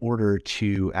in order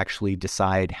to actually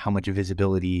decide how much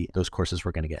visibility those courses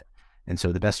were going to get. And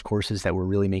so the best courses that were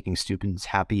really making students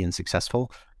happy and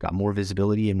successful got more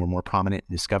visibility and were more prominent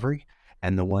in discovery.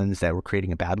 And the ones that were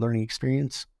creating a bad learning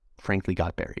experience frankly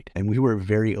got buried. And we were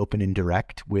very open and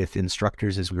direct with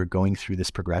instructors as we were going through this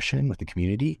progression with the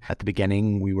community. At the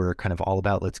beginning, we were kind of all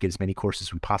about let's get as many courses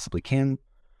as we possibly can.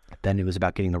 Then it was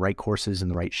about getting the right courses in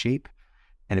the right shape.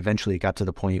 And eventually it got to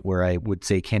the point where I would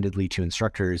say candidly to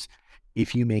instructors,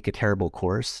 if you make a terrible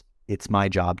course, it's my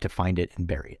job to find it and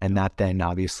bury it. And that then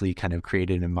obviously kind of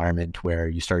created an environment where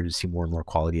you started to see more and more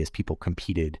quality as people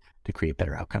competed to create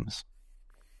better outcomes.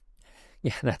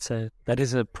 Yeah, that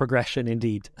is a progression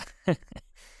indeed.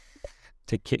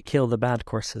 To kill the bad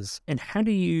courses. And how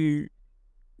do you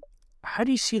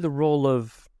see the role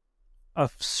of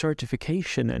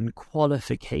certification and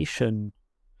qualification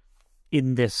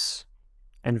in this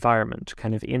environment,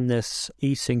 kind of in this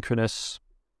asynchronous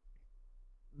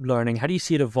learning? How do you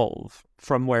see it evolve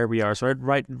from where we are? So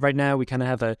right now we kind of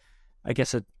have a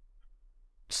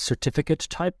certificate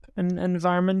type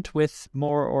environment with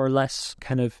more or less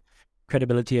kind of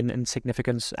credibility and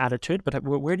significance added to it. But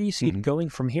where do you see it going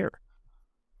from here?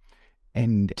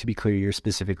 And to be clear, you're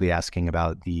specifically asking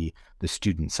about the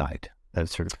student side of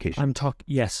certification. I'm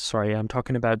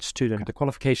talking about student, the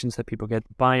qualifications that people get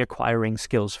by acquiring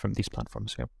skills from these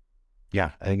platforms.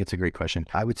 Yeah, I think it's a great question.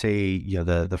 I would say,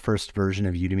 the first version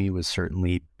of Udemy was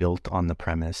certainly built on the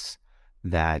premise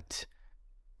that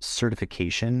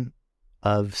certification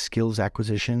of skills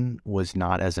acquisition was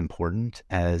not as important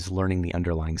as learning the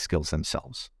underlying skills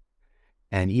themselves.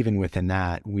 And even within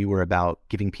that, we were about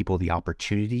giving people the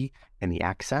opportunity and the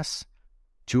access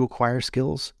to acquire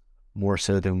skills more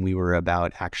so than we were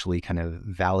about actually kind of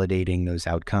validating those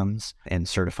outcomes and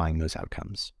certifying those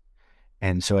outcomes.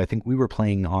 And so I think we were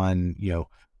playing on,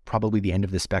 probably the end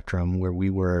of the spectrum where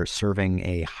we were serving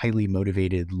a highly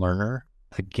motivated learner,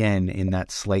 again, in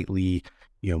that slightly,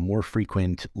 more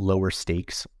frequent, lower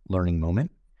stakes learning moment.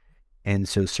 And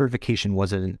so certification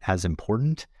wasn't as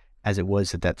important as it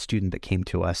was that student that came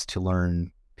to us to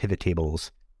learn pivot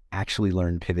tables actually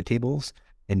learned pivot tables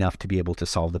enough to be able to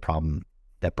solve the problem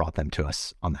that brought them to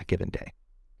us on that given day.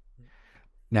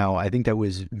 Now, I think that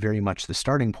was very much the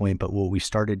starting point, but what we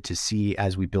started to see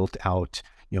as we built out,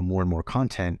 more and more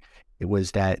content, it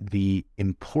was that the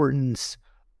importance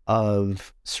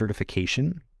of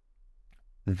certification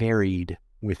varied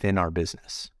within our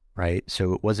business, right?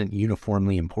 So it wasn't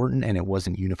uniformly important and it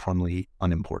wasn't uniformly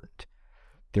unimportant.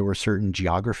 There were certain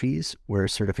geographies where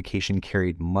certification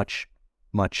carried much,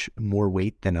 much more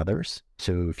weight than others.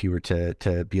 So if you were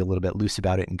to be a little bit loose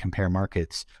about it and compare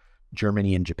markets,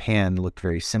 Germany and Japan looked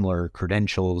very similar.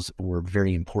 Credentials were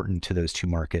very important to those two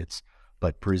markets,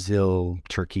 but Brazil,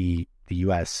 Turkey, the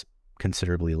US,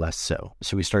 considerably less so.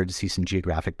 So we started to see some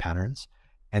geographic patterns.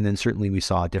 And then certainly we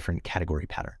saw different category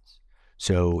patterns.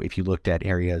 So if you looked at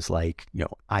areas like,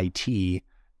 IT,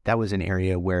 that was an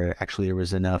area where actually there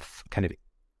was enough kind of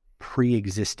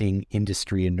pre-existing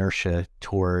industry inertia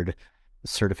toward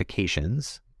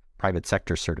certifications, private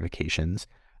sector certifications,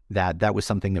 that was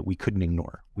something that we couldn't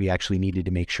ignore. We actually needed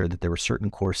to make sure that there were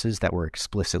certain courses that were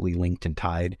explicitly linked and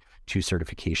tied to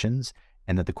certifications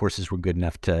and that the courses were good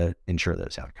enough to ensure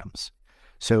those outcomes.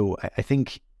 So I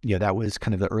think, that was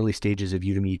kind of the early stages of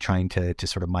Udemy trying to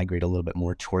sort of migrate a little bit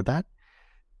more toward that.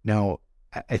 Now,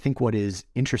 I think what is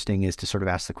interesting is to sort of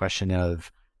ask the question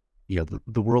of,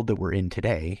 the world that we're in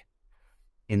today.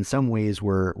 In some ways,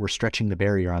 we're stretching the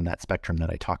barrier on that spectrum that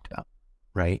I talked about,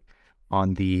 right?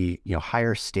 On the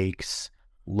higher stakes,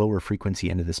 lower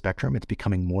frequency end of the spectrum, it's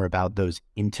becoming more about those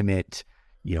intimate,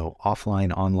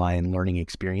 offline, online learning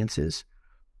experiences.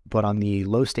 But on the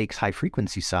low stakes, high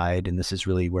frequency side, and this is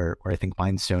really where I think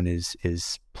Mindstone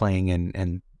is playing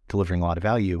and delivering a lot of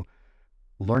value,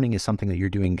 learning is something that you're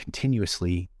doing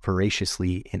continuously,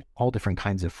 voraciously in all different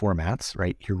kinds of formats,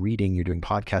 right? You're reading, you're doing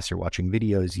podcasts, you're watching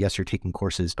videos. Yes, you're taking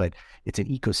courses, but it's an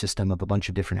ecosystem of a bunch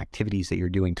of different activities that you're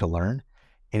doing to learn.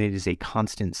 And it is a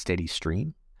constant, steady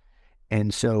stream.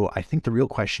 And so I think the real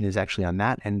question is actually on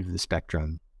that end of the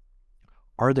spectrum,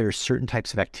 are there certain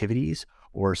types of activities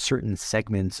or certain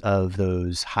segments of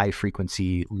those high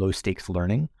frequency, low stakes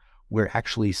learning where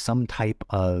actually some type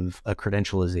of a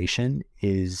credentialization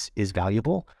is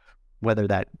valuable, whether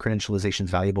that credentialization is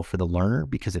valuable for the learner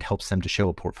because it helps them to show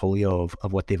a portfolio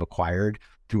of what they've acquired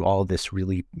through all of this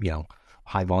really,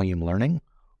 high volume learning,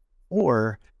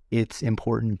 or it's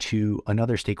important to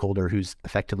another stakeholder who's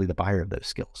effectively the buyer of those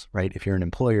skills, right? If you're an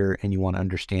employer and you want to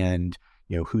understand,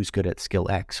 who's good at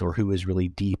skill X or who is really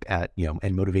deep at,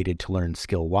 and motivated to learn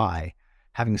skill Y,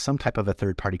 having some type of a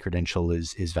third-party credential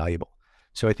is valuable.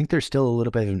 So I think there's still a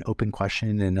little bit of an open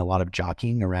question and a lot of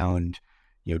jockeying around,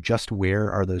 just where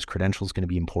are those credentials going to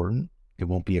be important? It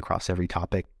won't be across every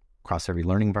topic, across every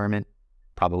learning environment,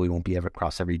 probably won't be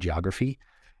across every geography.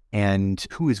 And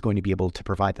who is going to be able to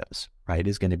provide those, right?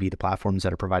 Is going to be the platforms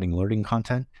that are providing learning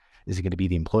content? Is it going to be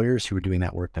the employers who are doing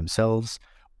that work themselves?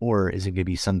 Or is it going to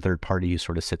be some third party who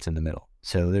sort of sits in the middle?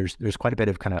 So there's quite a bit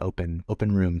of kind of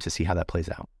open room to see how that plays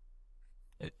out.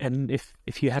 And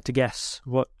if you had to guess,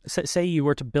 say you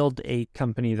were to build a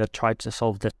company that tried to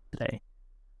solve this today,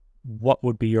 what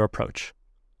would be your approach?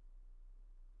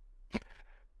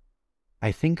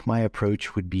 I think my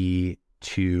approach would be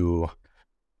to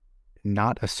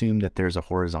not assume that there's a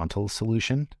horizontal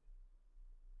solution,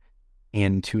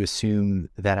 and to assume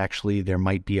that actually there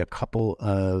might be a couple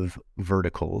of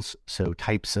verticals, so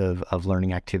types of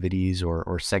learning activities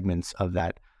or segments of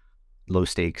that low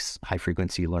stakes, high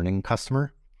frequency learning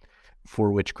customer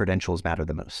for which credentials matter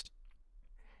the most.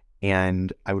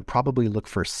 And I would probably look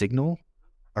for signal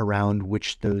around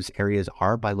which those areas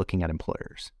are by looking at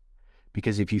employers.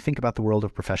 Because if you think about the world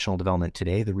of professional development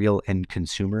today, the real end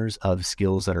consumers of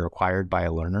skills that are acquired by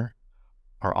a learner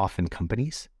are often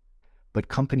companies. But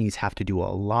companies have to do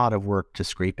a lot of work to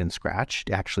scrape and scratch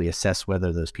to actually assess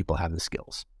whether those people have the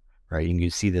skills, right? And you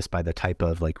see this by the type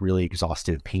of like really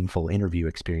exhaustive, painful interview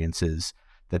experiences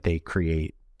that they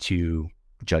create to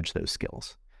judge those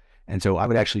skills. And so I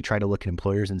would actually try to look at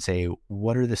employers and say,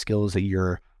 what are the skills that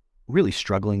you're really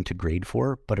struggling to grade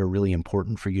for, but are really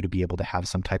important for you to be able to have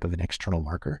some type of an external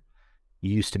marker?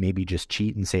 You used to maybe just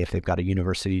cheat and say, if they've got a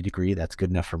university degree, that's good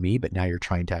enough for me. But now you're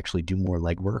trying to actually do more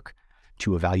legwork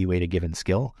to evaluate a given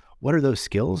skill. What are those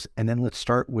skills? And then let's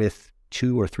start with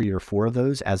 2 or 3 or 4 of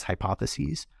those as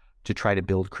hypotheses to try to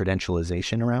build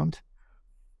credentialization around,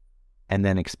 and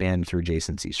then expand through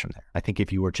adjacencies from there. I think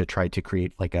if you were to try to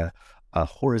create like a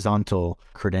horizontal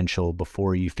credential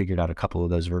before you figured out a couple of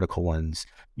those vertical ones,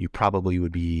 you probably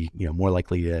would be, more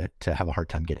likely to have a hard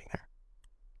time getting there.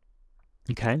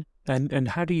 Okay. And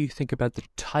how do you think about the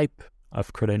type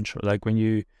of credential? Like when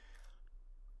you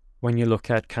look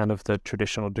at kind of the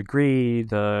traditional degree,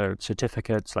 the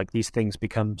certificates, like these things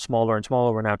become smaller and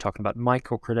smaller. We're now talking about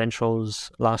micro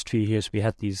credentials. Last few years, we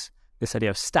had this idea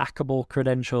of stackable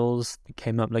credentials that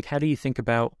came up. Like, how do you think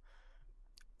about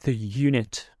the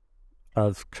unit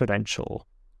of credential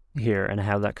here and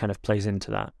how that kind of plays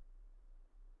into that?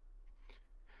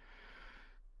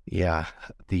 Yeah,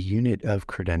 the unit of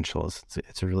credentials.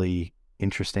 It's a really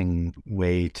interesting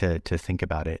way to think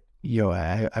about it.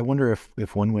 I wonder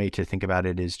if one way to think about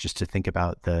it is just to think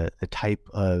about the type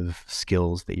of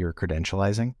skills that you're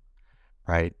credentializing,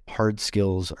 right? Hard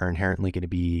skills are inherently going to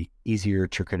be easier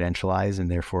to credentialize and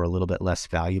therefore a little bit less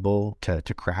valuable to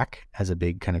crack as a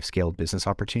big kind of scaled business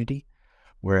opportunity.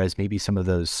 Whereas maybe some of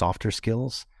those softer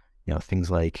skills,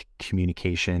 things like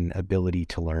communication, ability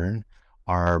to learn,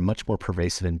 are much more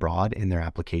pervasive and broad in their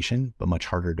application, but much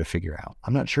harder to figure out.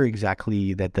 I'm not sure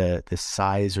exactly that the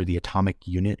size or the atomic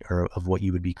unit of what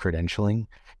you would be credentialing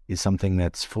is something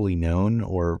that's fully known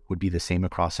or would be the same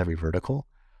across every vertical.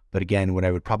 But again, what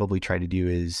I would probably try to do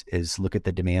is look at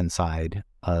the demand side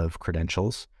of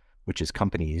credentials, which is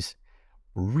companies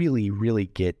really, really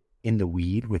get in the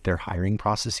weed with their hiring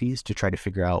processes to try to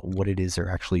figure out what it is they're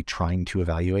actually trying to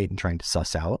evaluate and trying to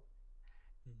suss out,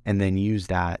 and then use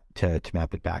that to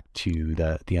map it back to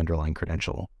the underlying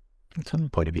credential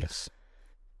point of view.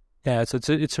 Yeah, so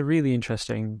it's a really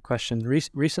interesting question.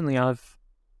 Recently, I've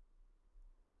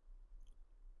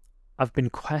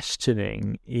been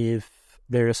questioning if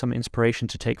there is some inspiration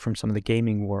to take from some of the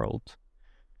gaming world.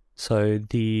 So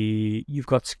you've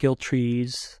got skill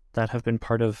trees that have been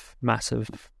part of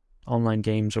massive online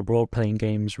games or role-playing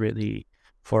games really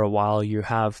for a while. You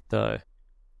have the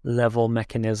level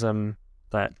mechanism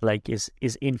that like is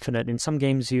infinite. In some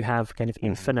games you have kind of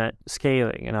infinite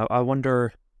scaling. And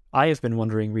I have been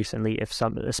wondering recently if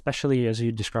some, especially as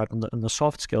you described on the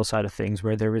soft skill side of things,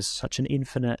 where there is such an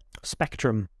infinite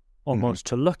spectrum almost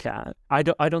to look at. I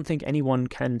don't think anyone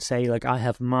can say like, I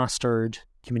have mastered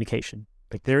communication.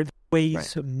 Like there are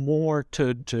ways more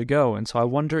to go. And so I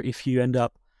wonder if you end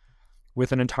up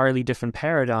with an entirely different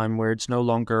paradigm where it's no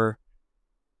longer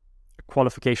a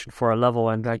qualification for a level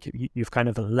and like you've kind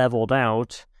of leveled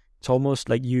out. It's almost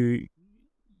like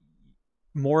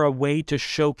more a way to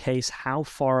showcase how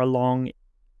far along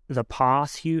the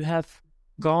path you have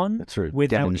gone. That's right.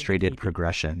 With demonstrated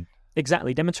progression.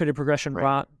 Exactly. Demonstrated progression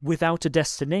without a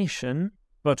destination,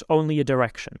 but only a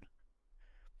direction.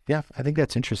 Yeah, I think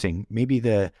that's interesting. Maybe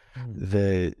the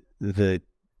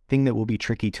thing that will be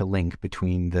tricky to link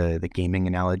between the gaming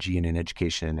analogy and an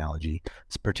education analogy,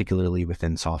 particularly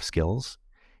within soft skills,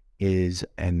 is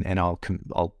and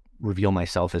I'll reveal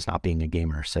myself as not being a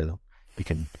gamer, so you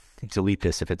can delete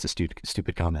this if it's a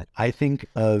stupid comment. I think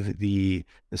of the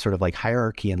sort of like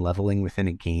hierarchy and leveling within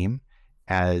a game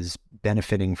as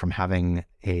benefiting from having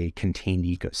a contained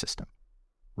ecosystem,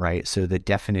 right? So the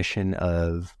definition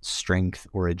of strength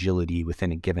or agility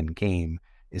within a given game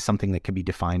is something that can be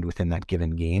defined within that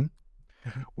given game.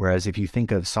 Whereas if you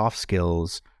think of soft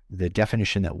skills, the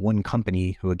definition that one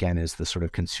company, who again is the sort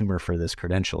of consumer for this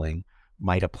credentialing,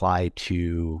 might apply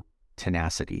to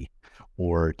tenacity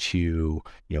or to,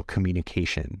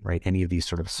 communication, right? Any of these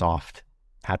sort of soft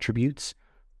attributes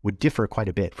would differ quite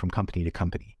a bit from company to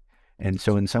company. And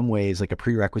so in some ways, like a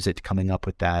prerequisite to coming up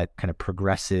with that kind of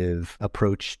progressive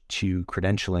approach to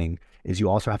credentialing is you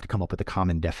also have to come up with a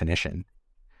common definition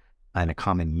and a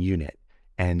common unit.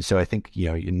 And so I think,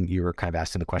 you were kind of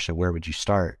asking the question, where would you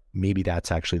start? Maybe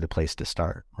that's actually the place to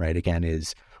start, right? Again,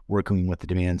 is working with the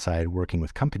demand side, working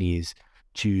with companies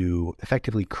to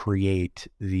effectively create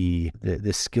the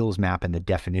skills map and the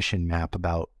definition map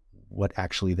about what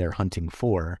actually they're hunting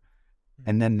for.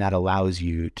 And then that allows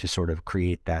you to sort of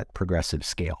create that progressive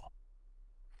scale.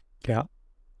 Yeah.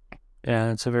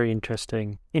 Yeah, it's a very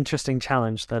interesting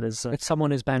challenge that is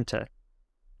someone is bound to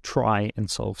try and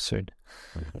solve soon.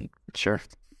 Sure.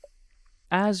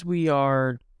 As we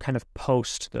are kind of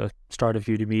post the start of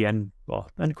Udemy and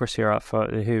Coursera,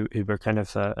 who were kind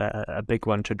of a big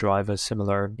one to drive a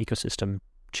similar ecosystem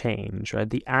change, right?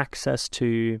 The access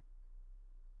to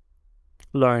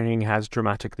learning has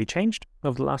dramatically changed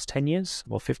over the last 10 years,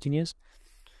 15 years.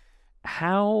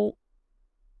 How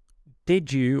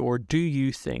did you or do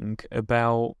you think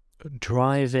about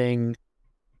driving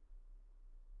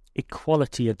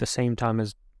equality at the same time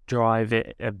as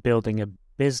building a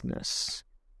business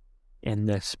in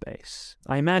this space?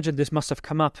 I imagine this must have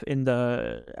come up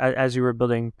as you were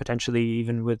building, potentially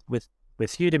even with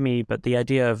Udemy, but the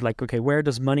idea of like, okay, where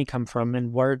does money come from,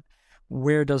 and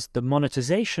where does the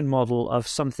monetization model of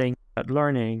something that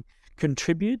learning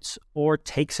contributes or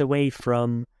takes away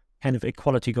from kind of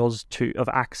equality goals of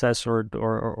access or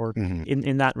Mm-hmm.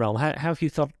 in that realm?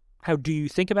 How do you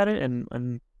think about it,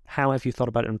 and how have you thought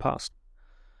about it in the past?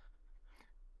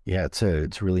 Yeah, it's a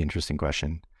really interesting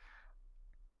question.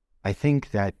 I think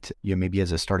that, maybe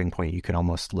as a starting point, you could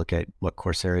almost look at what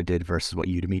Coursera did versus what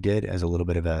Udemy did as a little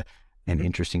bit of an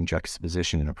interesting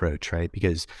juxtaposition and approach, right?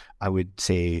 Because I would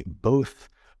say both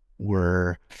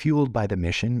were fueled by the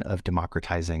mission of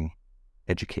democratizing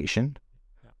education,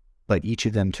 but each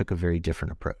of them took a very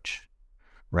different approach,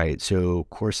 right? So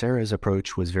Coursera's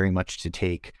approach was very much to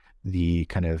take the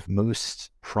kind of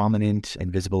most prominent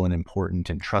and visible and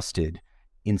important and trusted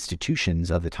institutions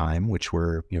of the time, which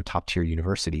were, top tier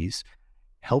universities,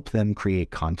 help them create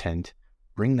content,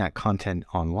 bring that content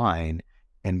online,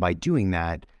 and by doing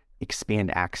that,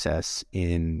 expand access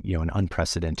in, an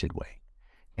unprecedented way.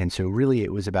 And so really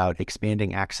it was about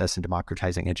expanding access and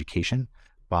democratizing education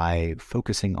by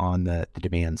focusing on the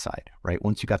demand side, right?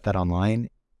 Once you got that online,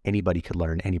 anybody could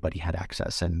learn, anybody had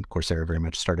access, and Coursera very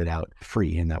much started out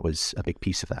free, and that was a big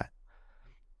piece of that.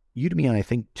 Udemy, I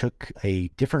think, took a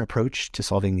different approach to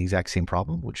solving the exact same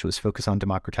problem, which was focus on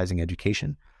democratizing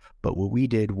education. But what we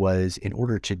did was, in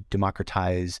order to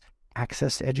democratize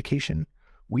access to education,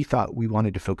 we thought we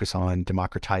wanted to focus on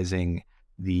democratizing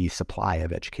the supply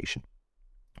of education.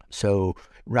 So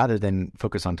rather than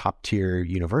focus on top tier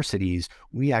universities,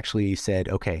 we actually said,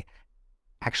 okay,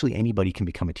 actually anybody can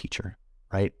become a teacher,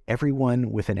 right?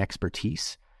 Everyone with an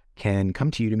expertise can come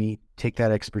to Udemy, take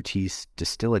that expertise,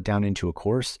 distill it down into a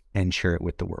course, and share it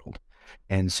with the world.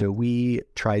 And so we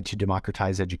tried to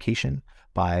democratize education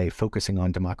by focusing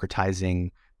on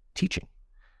democratizing teaching.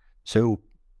 So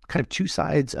kind of two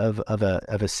sides of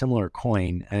a similar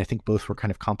coin, and I think both were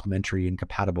kind of complementary and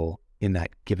compatible in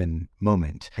that given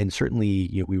moment. And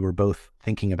certainly, we were both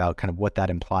thinking about kind of what that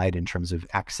implied in terms of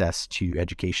access to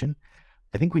education.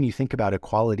 I think when you think about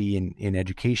equality in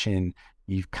education,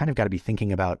 you've kind of got to be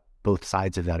thinking about both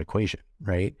sides of that equation,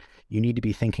 right? You need to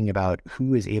be thinking about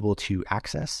who is able to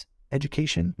access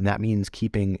education. And that means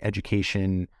keeping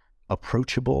education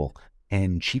approachable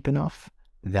and cheap enough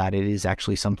that it is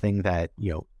actually something that,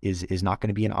 is not going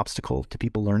to be an obstacle to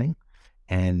people learning.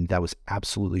 And that was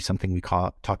absolutely something we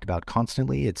talked about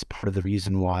constantly. It's part of the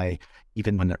reason why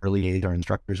even when the early days, our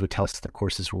instructors would tell us that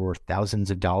courses were worth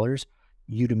thousands of dollars,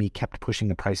 Udemy kept pushing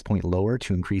the price point lower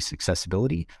to increase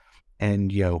accessibility.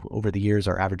 And, over the years,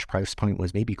 our average price point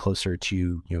was maybe closer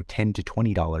to, $10 to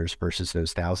 $20 versus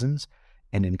those thousands.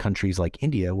 And in countries like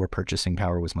India, where purchasing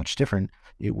power was much different,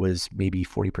 it was maybe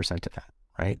 40% of that,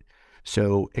 right?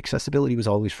 So accessibility was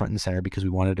always front and center because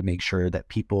we wanted to make sure that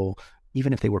people,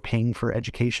 even if they were paying for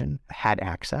education, had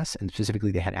access, and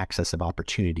specifically they had access of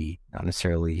opportunity, not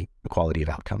necessarily the quality of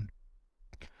outcome.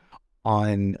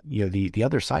 On the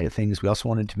other side of things, we also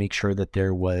wanted to make sure that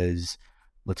there was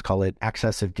let's call it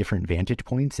access of different vantage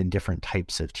points and different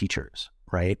types of teachers,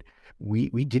 right? We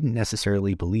didn't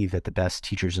necessarily believe that the best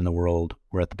teachers in the world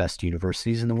were at the best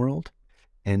universities in the world.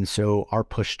 And so our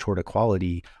push toward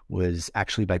equality was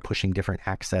actually by pushing different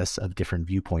access of different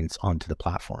viewpoints onto the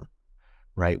platform,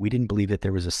 right? We didn't believe that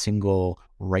there was a single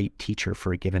right teacher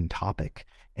for a given topic.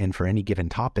 And for any given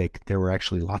topic, there were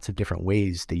actually lots of different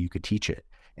ways that you could teach it.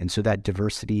 And so that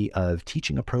diversity of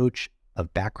teaching approach,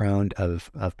 of background,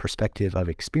 of perspective, of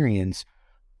experience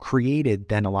created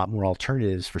then a lot more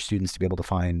alternatives for students to be able to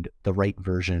find the right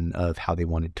version of how they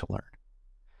wanted to learn.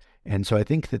 And so I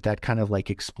think that kind of like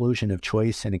explosion of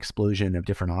choice and explosion of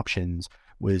different options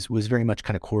was very much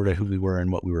kind of core to who we were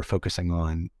and what we were focusing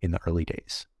on in the early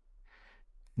days.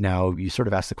 Now, you sort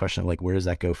of asked the question of like, where does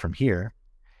that go from here?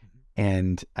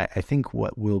 And I think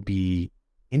what will be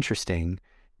interesting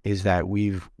is that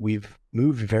we've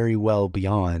moved very well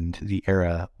beyond the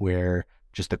era where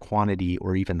just the quantity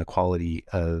or even the quality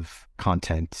of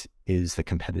content is the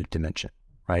competitive dimension,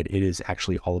 right? It is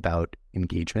actually all about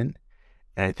engagement.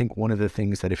 And I think one of the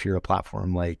things that if you're a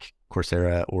platform like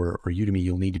Coursera or Udemy,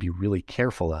 you'll need to be really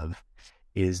careful of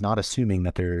is not assuming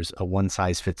that there's a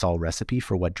one-size-fits-all recipe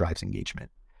for what drives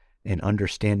engagement, and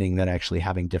understanding that actually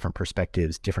having different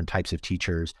perspectives, different types of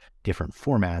teachers, different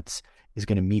formats is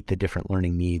going to meet the different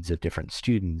learning needs of different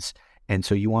students. And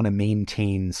so you want to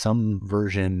maintain some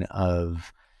version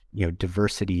of,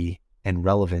 diversity and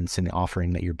relevance in the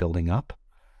offering that you're building up.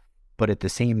 But at the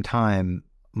same time,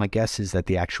 my guess is that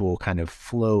the actual kind of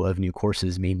flow of new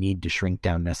courses may need to shrink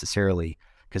down necessarily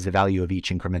because the value of each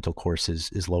incremental course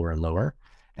is lower and lower.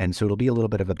 And so it'll be a little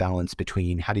bit of a balance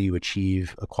between how do you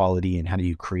achieve equality and how do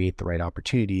you create the right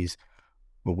opportunities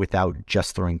without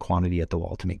just throwing quantity at the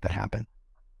wall to make that happen.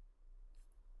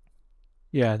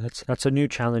 Yeah, that's a new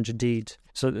challenge indeed.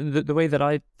 So the way that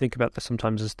I think about this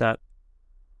sometimes is that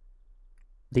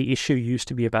the issue used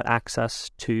to be about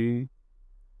access to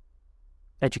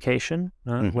education,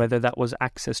 whether that was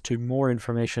access to more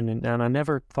information. And I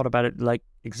never thought about it like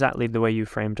exactly the way you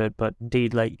framed it, but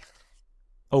indeed like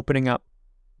opening up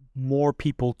more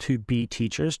people to be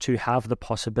teachers, to have the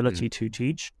possibility to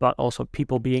teach, but also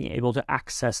people being able to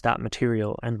access that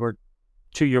material. And we're,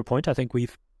 to your point, I think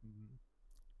we've,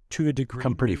 to a degree,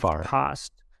 come pretty far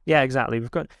past. Yeah, exactly. We've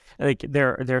got like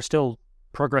there's still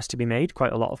progress to be made,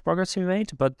 quite a lot of progress to be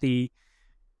made, but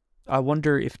I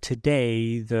wonder if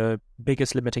today the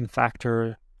biggest limiting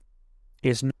factor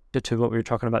is not to what we were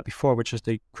talking about before, which is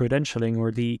the credentialing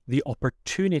or the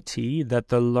opportunity that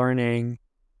the learning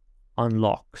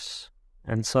unlocks.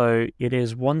 And so it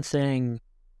is one thing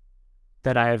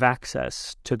that I have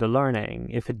access to the learning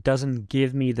if it doesn't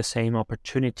give me the same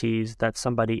opportunities that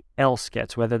somebody else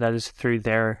gets, whether that is through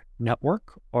their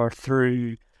network or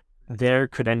through their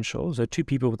credentials. So two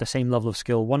people with the same level of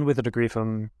skill, one with a degree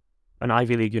from an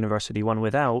Ivy League university, one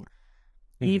without,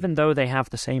 even though they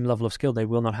have the same level of skill, they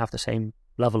will not have the same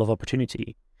level of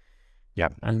opportunity. Yeah.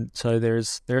 And so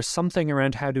there's something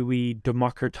around how do we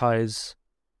democratize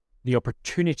the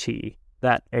opportunity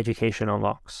that education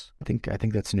unlocks. I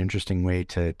think that's an interesting way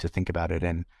to think about it.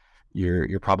 And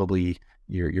you're probably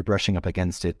you're brushing up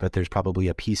against it, but there's probably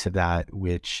a piece of that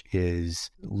which is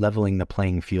leveling the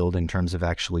playing field in terms of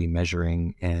actually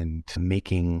measuring and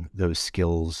making those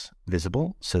skills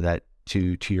visible so that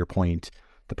to your point,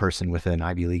 the person with an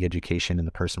Ivy League education and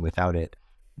the person without it,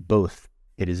 both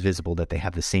it is visible that they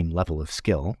have the same level of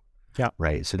skill. Yeah.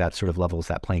 Right. So that sort of levels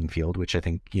that playing field, which I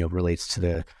think, relates to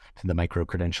the micro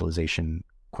credentialization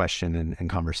question and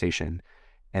conversation.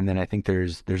 And then I think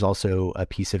there's also a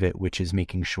piece of it, which is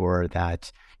making sure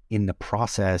that in the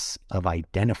process of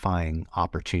identifying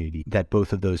opportunity, that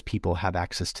both of those people have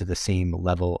access to the same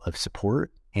level of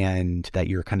support and that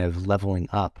you're kind of leveling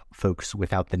up folks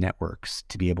without the networks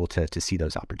to be able to see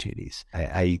those opportunities.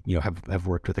 I have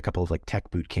worked with a couple of like tech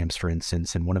boot camps, for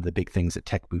instance, and one of the big things that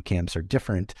tech boot camps are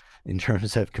different in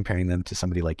terms of comparing them to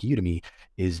somebody like Udemy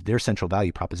is their central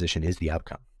value proposition is the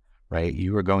outcome, right?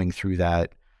 You are going through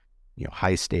that,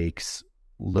 high stakes,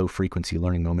 low frequency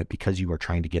learning moment because you are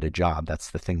trying to get a job.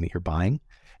 That's the thing that you're buying.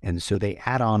 And so they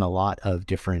add on a lot of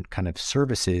different kind of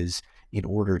services in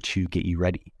order to get you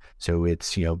ready. So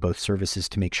it's, both services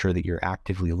to make sure that you're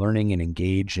actively learning and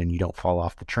engaged and you don't fall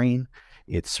off the train.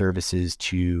 It's services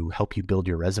to help you build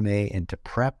your resume and to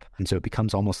prep. And so it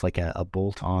becomes almost like a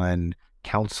bolt-on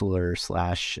counselor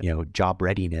 / job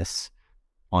readiness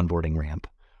onboarding ramp,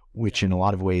 which in a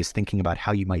lot of ways, thinking about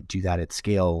how you might do that at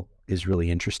scale is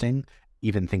really interesting.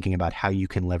 Even thinking about how you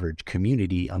can leverage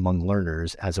community among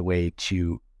learners as a way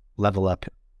to level up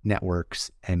networks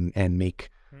and make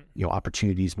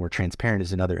opportunities more transparent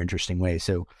is another interesting way.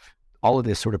 So all of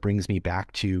this sort of brings me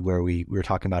back to where we were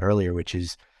talking about earlier, which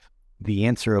is the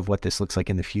answer of what this looks like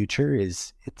in the future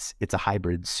is it's a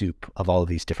hybrid soup of all of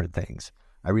these different things.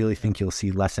 I really think you'll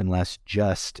see less and less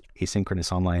just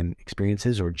asynchronous online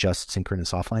experiences or just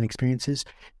synchronous offline experiences.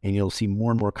 And you'll see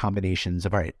more and more combinations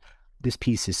of, all right, this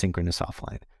piece is synchronous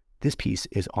offline. This piece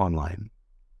is online.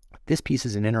 This piece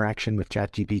is an interaction with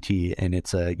ChatGPT and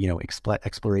it's a,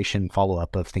 exploration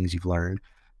follow-up of things you've learned.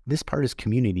 This part is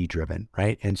community driven,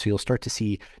 right? And so you'll start to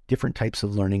see different types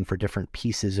of learning for different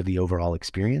pieces of the overall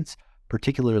experience,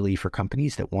 particularly for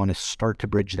companies that want to start to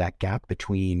bridge that gap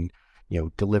between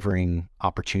delivering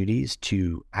opportunities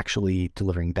to actually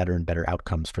delivering better and better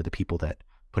outcomes for the people that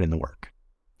put in the work.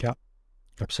 Yeah,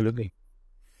 absolutely.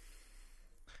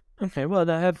 Okay, well,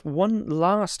 I have one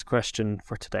last question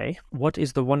for today. What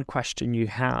is the one question you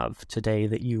have today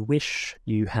that you wish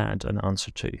you had an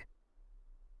answer to?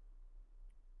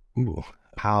 Ooh,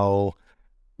 how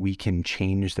we can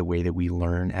change the way that we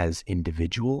learn as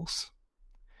individuals,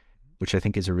 which I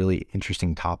think is a really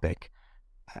interesting topic.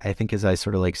 I think as I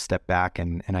sort of step back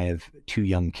and I have 2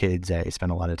 young kids, I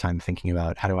spend a lot of time thinking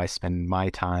about how do I spend my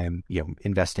time,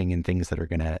 investing in things that are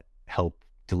going to help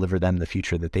deliver them the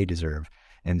future that they deserve.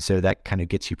 And so that kind of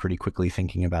gets you pretty quickly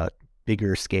thinking about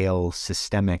bigger scale,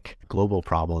 systemic, global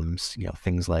problems,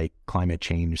 things like climate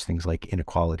change, things like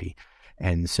inequality.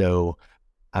 And so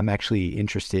I'm actually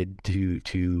interested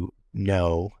to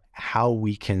know how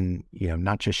we can,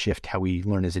 not just shift how we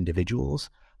learn as individuals,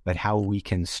 but how we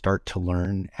can start to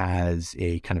learn as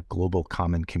a kind of global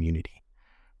common community,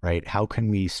 right? How can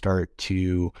we start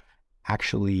to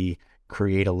actually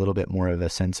create a little bit more of a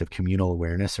sense of communal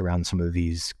awareness around some of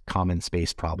these common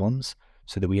space problems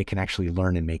so that we can actually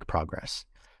learn and make progress?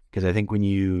 Because I think when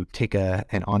you take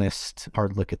an honest,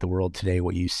 hard look at the world today,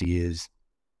 what you see is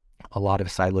a lot of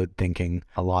siloed thinking,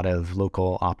 a lot of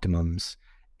local optimums,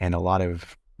 and a lot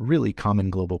of really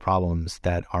common global problems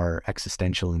that are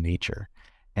existential in nature.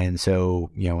 And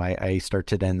so, I start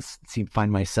to then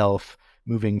find myself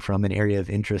moving from an area of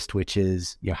interest, which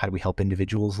is, how do we help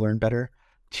individuals learn better,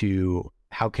 to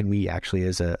how can we actually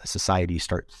as a society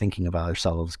start thinking about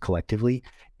ourselves collectively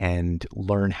and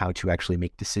learn how to actually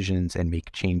make decisions and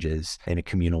make changes in a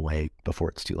communal way before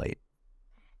it's too late.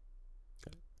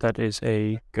 That is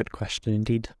a good question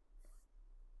indeed.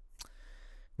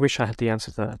 Wish I had the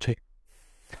answer to that too.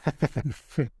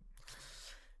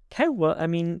 Okay, well,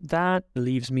 that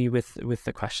leaves me with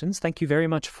the questions. Thank you very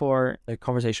much for the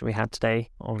conversation we had today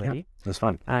already. Yeah, it was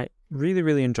fun. I really,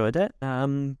 really enjoyed it.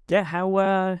 How's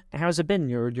it been?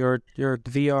 Your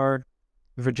VR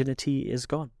virginity is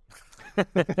gone.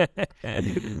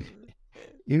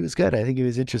 It was good. I think it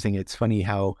was interesting. It's funny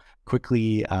how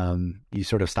quickly you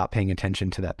sort of stop paying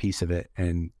attention to that piece of it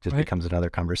and just becomes another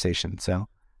conversation. So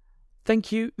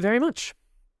thank you very much.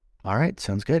 All right.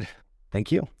 Sounds good.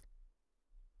 Thank you.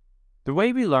 The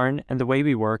way we learn and the way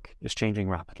we work is changing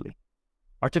rapidly.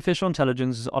 Artificial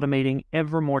intelligence is automating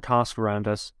ever more tasks around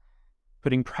us,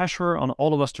 putting pressure on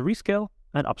all of us to reskill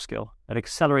and upskill at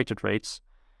accelerated rates,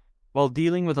 while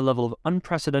dealing with a level of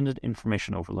unprecedented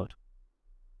information overload.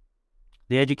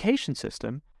 The education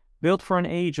system, built for an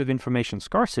age of information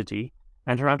scarcity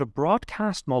and around a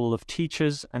broadcast model of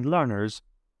teachers and learners,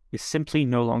 is simply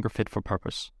no longer fit for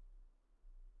purpose.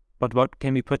 But what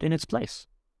can we put in its place?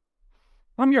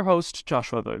 I'm your host,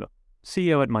 Joshua Wöhler,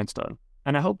 CEO at Mindstyle,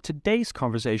 and I hope today's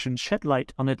conversation shed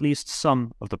light on at least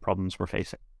some of the problems we're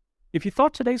facing. If you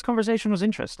thought today's conversation was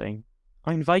interesting,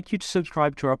 I invite you to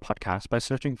subscribe to our podcast by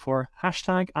searching for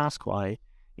 #AskWhy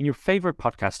in your favorite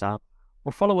podcast app,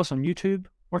 or follow us on YouTube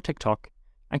or TikTok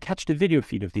and catch the video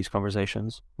feed of these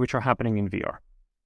conversations, which are happening in VR.